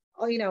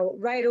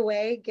 right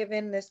away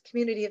given this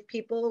community of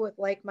people with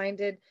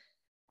like-minded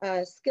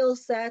skill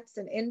sets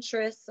and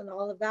interests and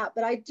all of that.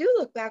 But I do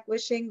look back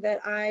wishing that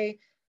I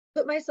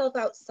put myself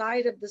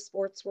outside of the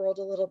sports world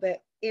a little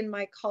bit in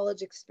my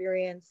college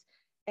experience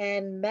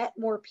and met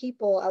more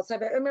people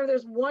outside. I remember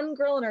there's one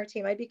girl in our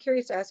team. I'd be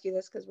curious to ask you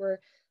this because we're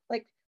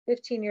like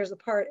 15 years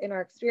apart in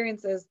our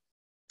experiences.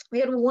 We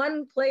had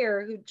one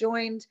player who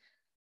joined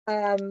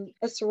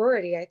a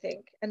sorority, I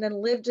think, and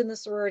then lived in the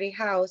sorority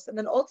house, and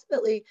then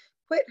ultimately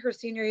quit her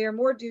senior year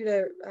more due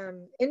to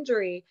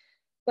injury.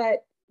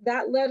 But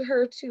that led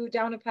her to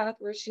down a path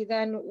where she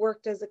then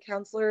worked as a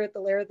counselor at the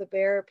Lair of the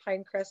Bear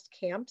Pinecrest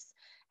camps.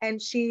 And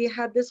she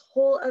had this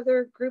whole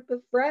other group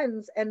of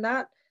friends, and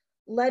that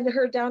led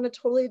her down a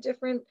totally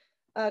different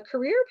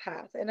career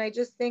path. And I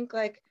just think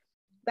like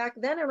back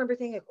then, I remember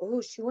thinking, oh,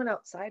 she went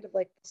outside of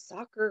like the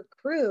soccer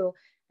crew.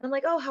 And I'm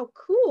like, oh, how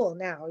cool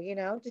now,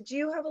 Did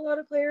you have a lot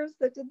of players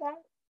that did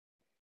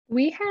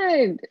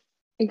that?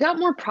 It got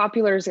more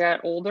popular as I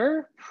got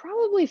older.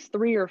 Probably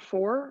 3 or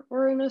 4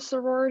 were in a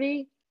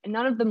sorority, and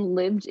none of them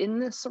lived in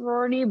this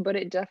sorority, but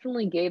it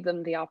definitely gave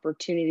them the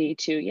opportunity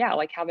to, yeah,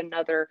 like have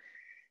another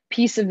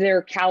piece of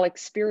their Cal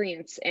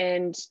experience.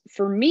 And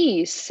for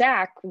me,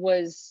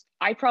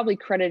 I probably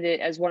credit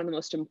it as one of the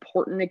most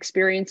important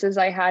experiences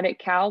I had at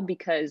Cal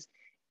because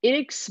it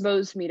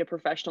exposed me to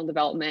professional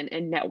development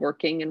and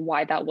networking and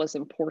why that was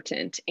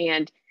important.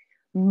 And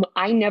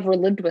I never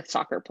lived with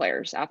soccer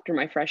players after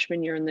my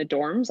freshman year in the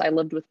dorms. I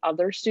lived with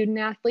other student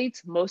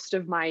athletes. Most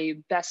of my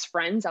best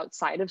friends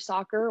outside of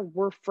soccer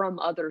were from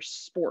other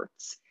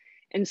sports.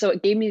 And so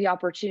it gave me the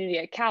opportunity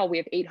at Cal. We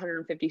have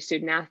 850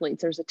 student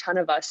athletes. There's a ton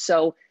of us.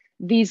 So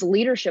these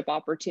leadership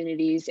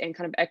opportunities and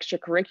kind of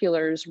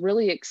extracurriculars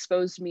really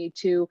exposed me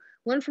to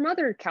learn from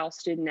other Cal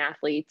student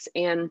athletes.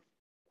 And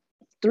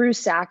through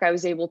SAC, I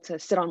was able to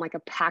sit on like a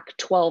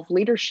Pac-12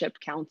 leadership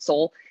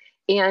council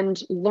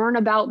and learn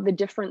about the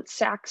different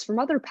SACs from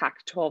other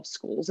Pac-12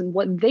 schools and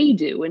what they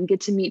do and get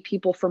to meet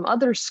people from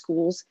other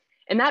schools.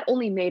 And that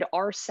only made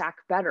our SAC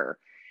better.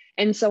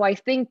 And so I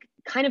think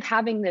kind of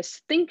having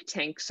this think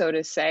tank, so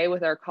to say,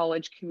 with our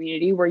college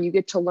community where you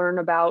get to learn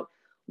about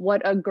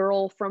what a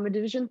girl from a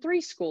Division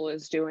III school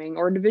is doing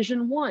or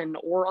Division I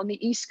or on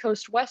the East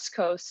Coast, West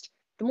Coast,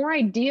 the more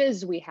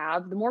ideas we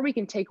have, the more we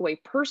can take away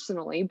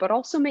personally, but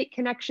also make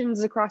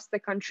connections across the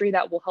country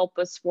that will help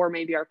us for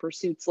maybe our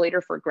pursuits later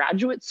for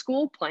graduate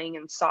school, playing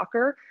in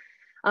soccer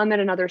at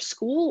another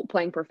school,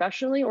 playing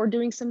professionally, or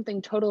doing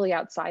something totally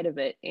outside of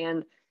it.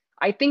 And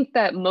I think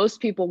that most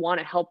people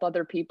want to help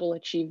other people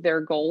achieve their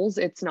goals.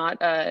 It's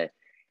not a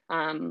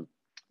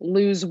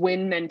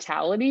lose-win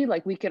mentality.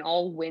 Like we can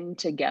all win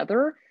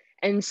together.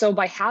 And so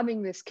by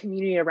having this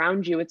community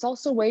around you, it's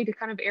also a way to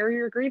kind of air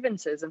your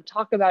grievances and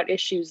talk about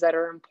issues that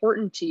are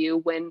important to you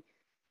when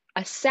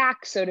a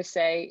SAC, so to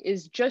say,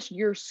 is just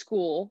your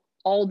school,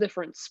 all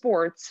different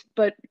sports,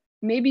 but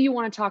maybe you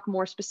want to talk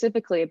more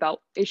specifically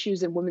about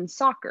issues in women's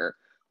soccer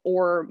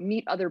or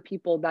meet other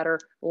people that are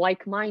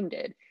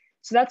like-minded.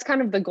 So that's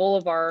kind of the goal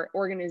of our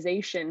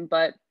organization,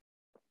 but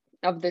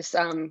of this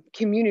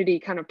community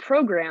kind of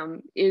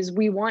program is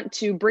we want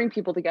to bring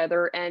people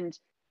together. And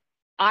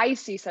I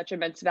see such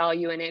immense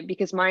value in it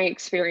because my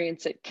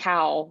experience at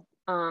Cal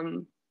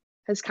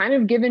has kind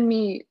of given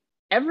me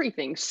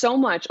everything, so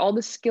much, all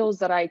the skills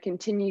that I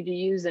continue to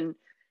use and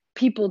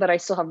people that I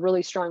still have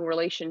really strong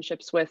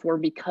relationships with were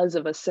because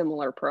of a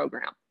similar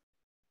program.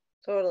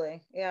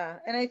 Totally. Yeah.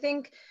 And I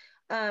think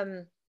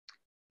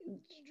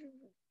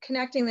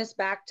connecting this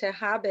back to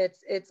habits,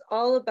 it's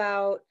all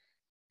about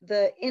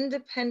the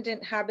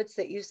independent habits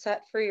that you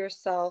set for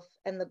yourself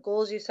and the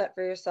goals you set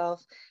for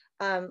yourself.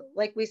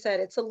 Like we said,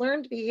 it's a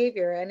learned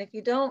behavior. And if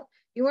you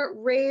weren't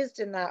raised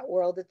in that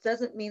world, it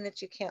doesn't mean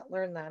that you can't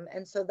learn them.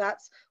 And so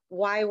that's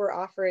why we're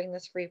offering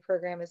this free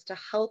program, is to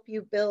help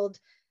you build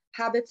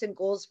habits and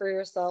goals for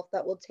yourself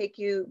that will take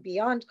you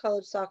beyond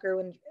college soccer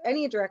in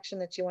any direction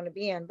that you want to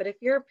be in. But if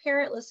you're a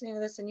parent listening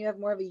to this and you have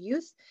more of a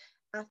youth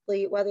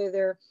athlete, whether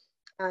they're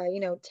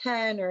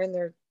 10 or in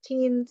their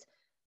teens,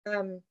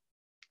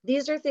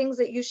 these are things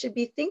that you should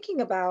be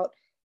thinking about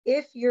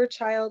if your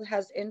child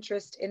has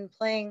interest in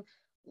playing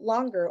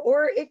longer,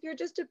 or if you're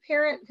just a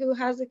parent who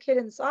has a kid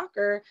in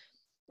soccer,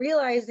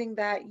 realizing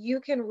that you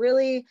can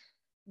really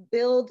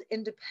build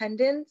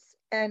independence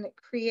and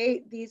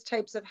create these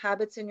types of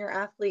habits in your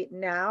athlete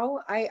now.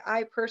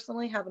 I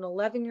personally have an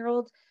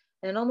 11-year-old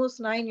and an almost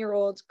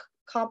 9-year-old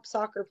comp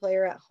soccer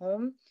player at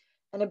home.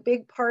 And a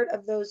big part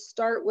of those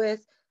start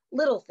with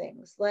little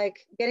things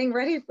like getting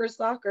ready for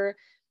soccer.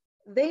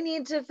 They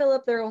need to fill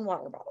up their own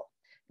water bottle.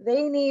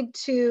 They need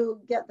to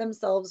get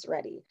themselves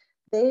ready.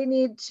 They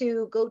need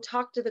to go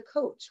talk to the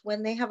coach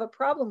when they have a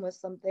problem with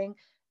something.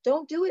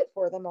 Don't do it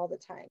for them all the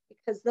time,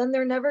 because then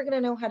they're never going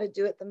to know how to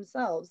do it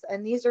themselves.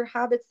 And these are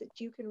habits that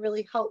you can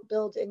really help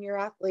build in your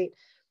athlete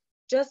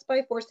just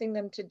by forcing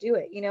them to do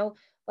it.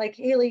 Like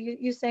Haley,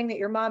 you saying that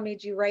your mom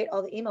made you write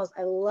all the emails.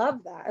 I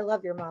love that. I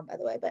love your mom, by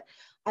the way, but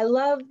I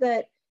love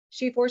that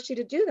she forced you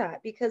to do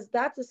that, because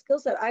that's a skill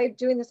set. I'm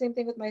doing the same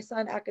thing with my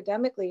son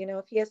academically.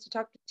 If he has to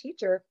talk to a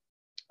teacher,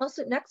 I'll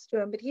sit next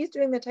to him, but he's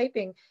doing the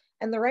typing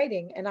and the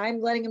writing, and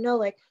I'm letting him know,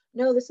 like,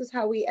 no, this is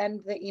how we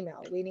end the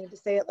email. We need to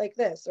say it like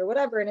this or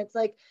whatever. And it's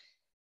like,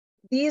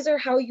 these are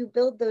how you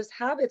build those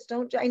habits.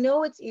 I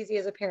know it's easy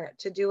as a parent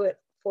to do it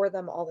for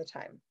them all the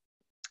time,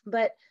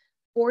 but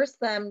force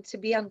them to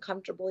be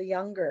uncomfortable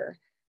younger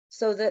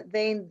so that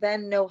they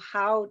then know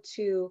how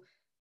to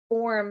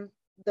form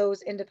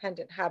those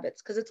independent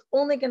habits, because it's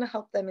only going to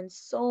help them in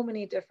so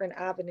many different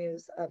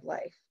avenues of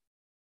life.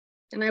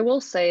 And I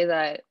will say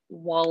that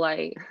while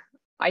I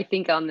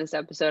think on this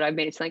episode I've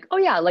made it like, oh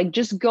yeah, like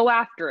just go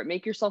after it,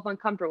 make yourself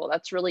uncomfortable.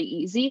 That's really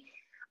easy.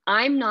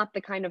 I'm not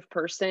the kind of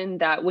person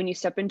that when you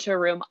step into a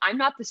room, I'm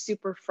not the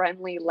super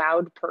friendly,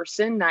 loud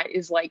person that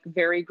is like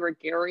very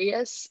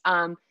gregarious.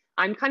 I'm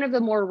kind of the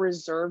more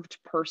reserved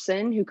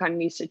person who kind of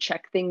needs to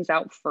check things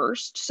out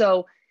first.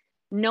 So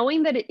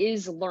knowing that it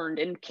is learned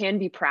and can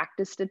be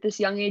practiced at this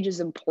young age is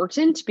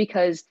important,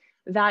 because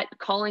that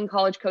calling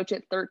college coach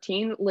at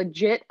 13,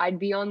 legit, I'd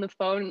be on the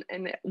phone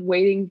and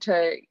waiting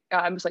to,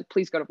 I'm just like,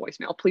 please go to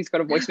voicemail, please go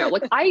to voicemail.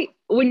 Like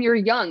when you're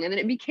young, and then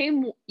it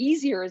became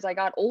easier as I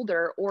got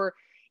older, or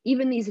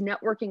even these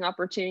networking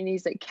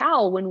opportunities at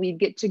Cal, when we'd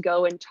get to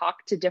go and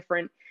talk to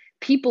different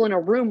people in a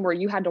room where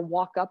you had to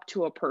walk up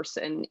to a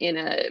person in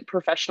a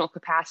professional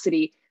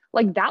capacity,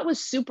 like that was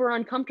super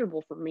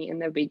uncomfortable for me in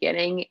the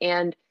beginning.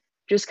 And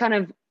just kind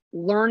of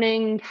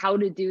learning how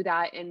to do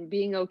that and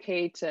being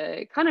okay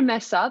to kind of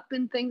mess up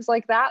and things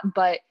like that.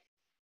 But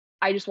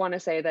I just want to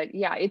say that,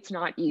 yeah, it's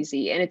not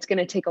easy, and it's going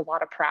to take a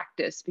lot of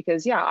practice,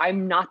 because yeah,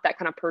 I'm not that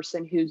kind of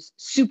person who's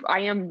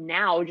I am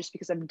now, just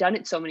because I've done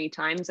it so many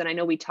times. And I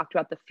know we talked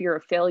about the fear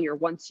of failure.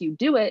 Once you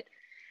do it,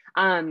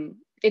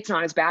 it's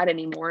not as bad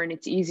anymore and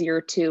it's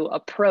easier to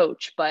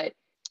approach. But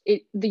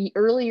the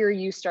earlier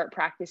you start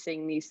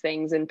practicing these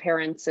things, and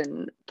parents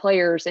and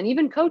players and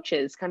even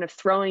coaches kind of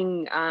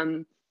throwing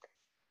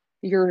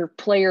your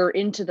player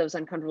into those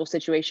uncomfortable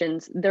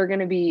situations, they're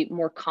going to be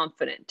more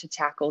confident to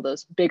tackle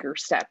those bigger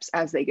steps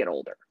as they get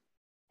older.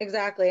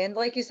 Exactly. And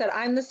like you said,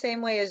 I'm the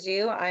same way as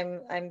you.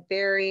 I'm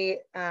very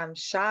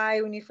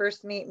shy when you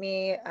first meet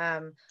me.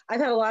 I've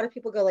had a lot of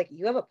people go like,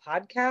 you have a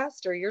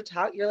podcast, or you're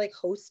like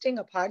hosting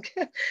a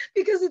podcast,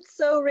 because it's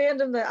so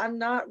random that I'm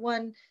not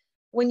one.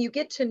 When you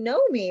get to know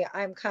me,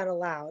 I'm kind of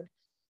loud,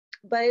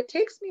 but it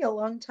takes me a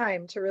long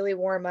time to really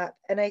warm up.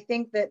 And I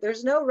think that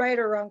there's no right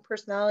or wrong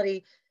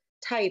personality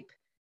type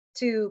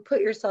to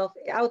put yourself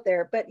out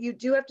there, but you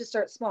do have to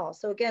start small.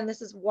 So again,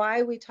 this is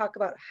why we talk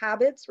about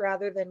habits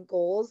rather than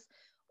goals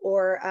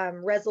or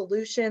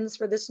resolutions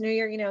for this new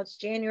year. It's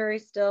January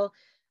still.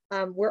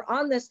 We're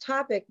on this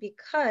topic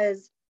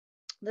because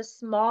the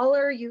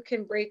smaller you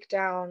can break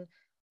down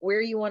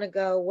where you want to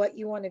go, what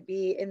you want to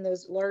be in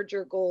those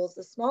larger goals,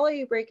 the smaller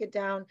you break it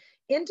down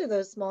into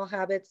those small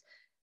habits,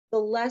 the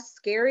less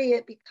scary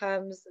it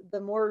becomes,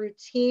 the more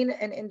routine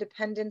and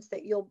independence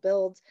that you'll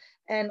build.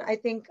 And I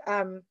think,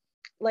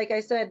 like I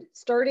said,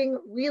 starting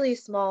really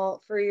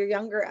small for your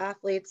younger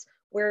athletes,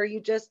 where you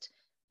just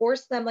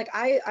force them. Like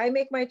I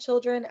make my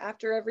children,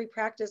 after every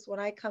practice, when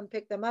I come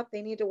pick them up,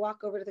 they need to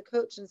walk over to the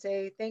coach and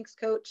say, thanks,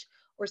 coach,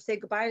 or say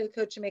goodbye to the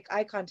coach and make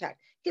eye contact.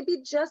 It could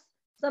be just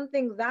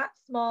something that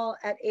small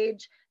at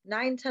age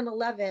 9, 10,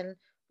 11,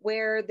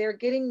 where they're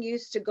getting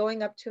used to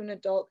going up to an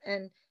adult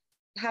and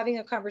having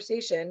a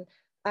conversation,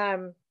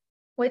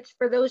 which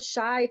for those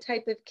shy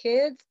type of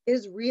kids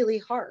is really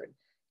hard.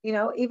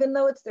 Even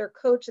though it's their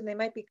coach and they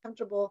might be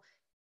comfortable,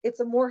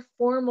 it's a more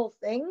formal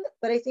thing.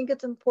 But I think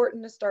it's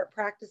important to start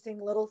practicing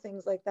little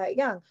things like that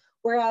young.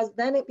 Whereas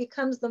then it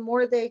becomes, the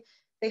more they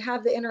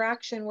have the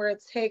interaction where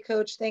it's, hey,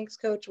 coach, thanks,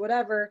 coach,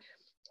 whatever.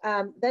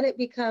 Then it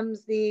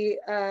becomes the,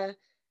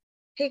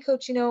 hey,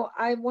 coach,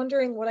 I'm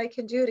wondering what I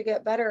can do to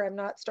get better. I'm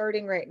not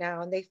starting right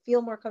now. And they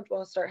feel more comfortable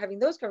and start having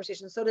those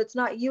conversations, so that it's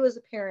not you as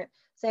a parent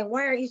saying,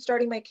 why aren't you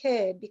starting my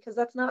kid? Because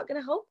that's not going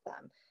to help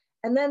them.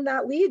 And then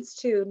that leads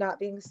to not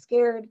being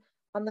scared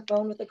on the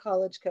phone with a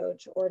college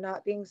coach, or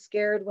not being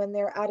scared when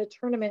they're at a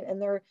tournament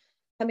and they're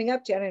coming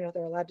up to you. I don't know if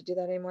they're allowed to do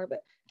that anymore,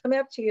 but coming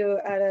up to you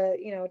at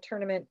a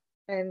tournament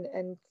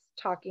and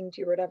talking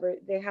to you or whatever.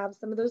 They have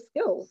some of those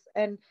skills.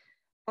 And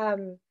I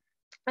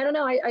don't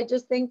know. I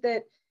just think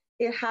that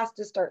it has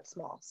to start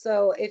small.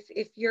 So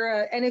if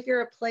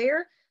you're a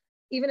player,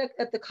 even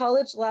at the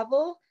college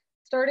level,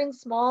 starting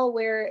small,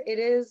 where it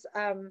is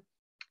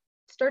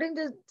starting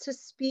to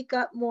speak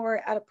up more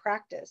at a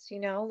practice,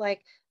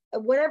 like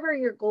whatever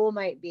your goal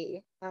might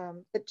be,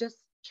 but just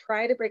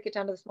try to break it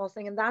down to the smallest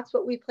thing. And that's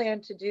what we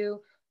plan to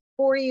do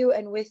for you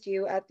and with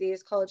you at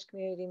these college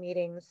community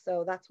meetings.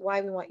 So that's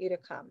why we want you to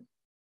come.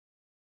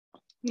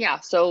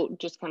 Yeah, so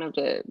just kind of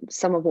to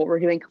some of what we're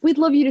doing, we'd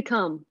love you to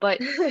come, but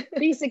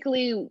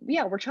basically,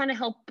 yeah, we're trying to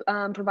help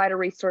provide a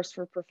resource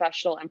for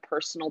professional and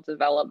personal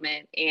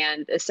development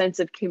and a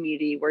sense of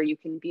community where you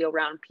can be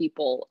around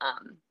people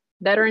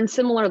that are in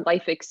similar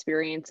life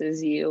experiences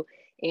as you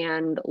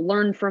and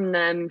learn from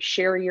them,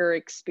 share your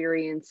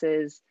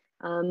experiences,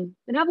 and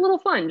have a little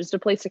fun, just a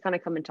place to kind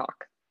of come and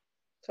talk.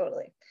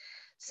 Totally.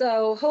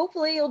 So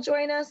hopefully you'll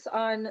join us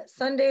on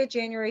Sunday,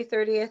 January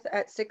 30th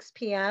at 6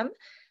 p.m.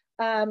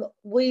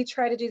 We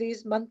try to do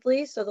these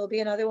monthly, so there'll be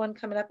another one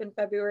coming up in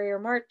February or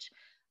March.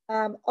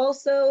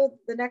 Also,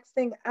 the next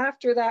thing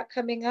after that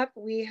coming up,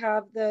 we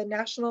have the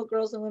National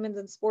Girls and Women's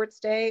in Sports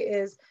Day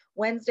is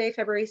Wednesday,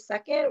 February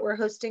 2nd. We're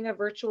hosting a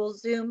virtual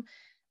Zoom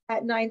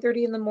at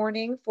 9:30 in the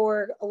morning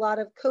for a lot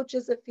of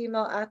coaches of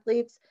female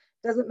athletes.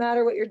 Doesn't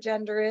matter what your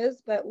gender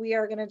is, but we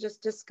are going to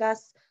just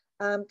discuss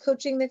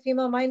coaching the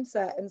female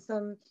mindset and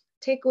some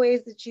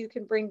takeaways that you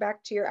can bring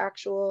back to your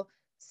actual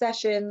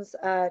sessions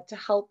to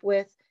help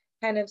with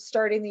kind of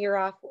starting the year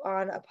off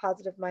on a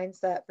positive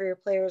mindset for your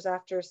players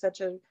after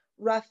such a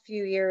rough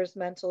few years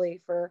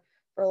mentally for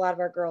a lot of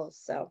our girls.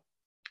 So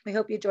we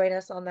hope you join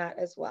us on that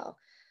as well.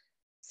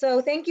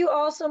 So thank you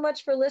all so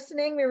much for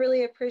listening. We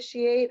really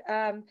appreciate.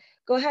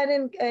 Go ahead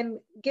and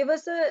give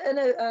us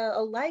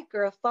a like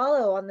or a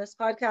follow on this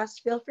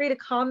podcast. Feel free to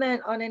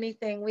comment on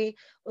anything. We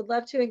would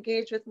love to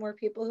engage with more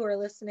people who are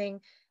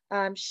listening.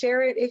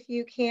 Share it if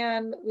you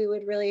can. We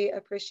would really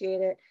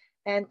appreciate it.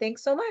 And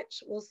thanks so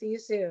much. We'll see you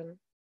soon.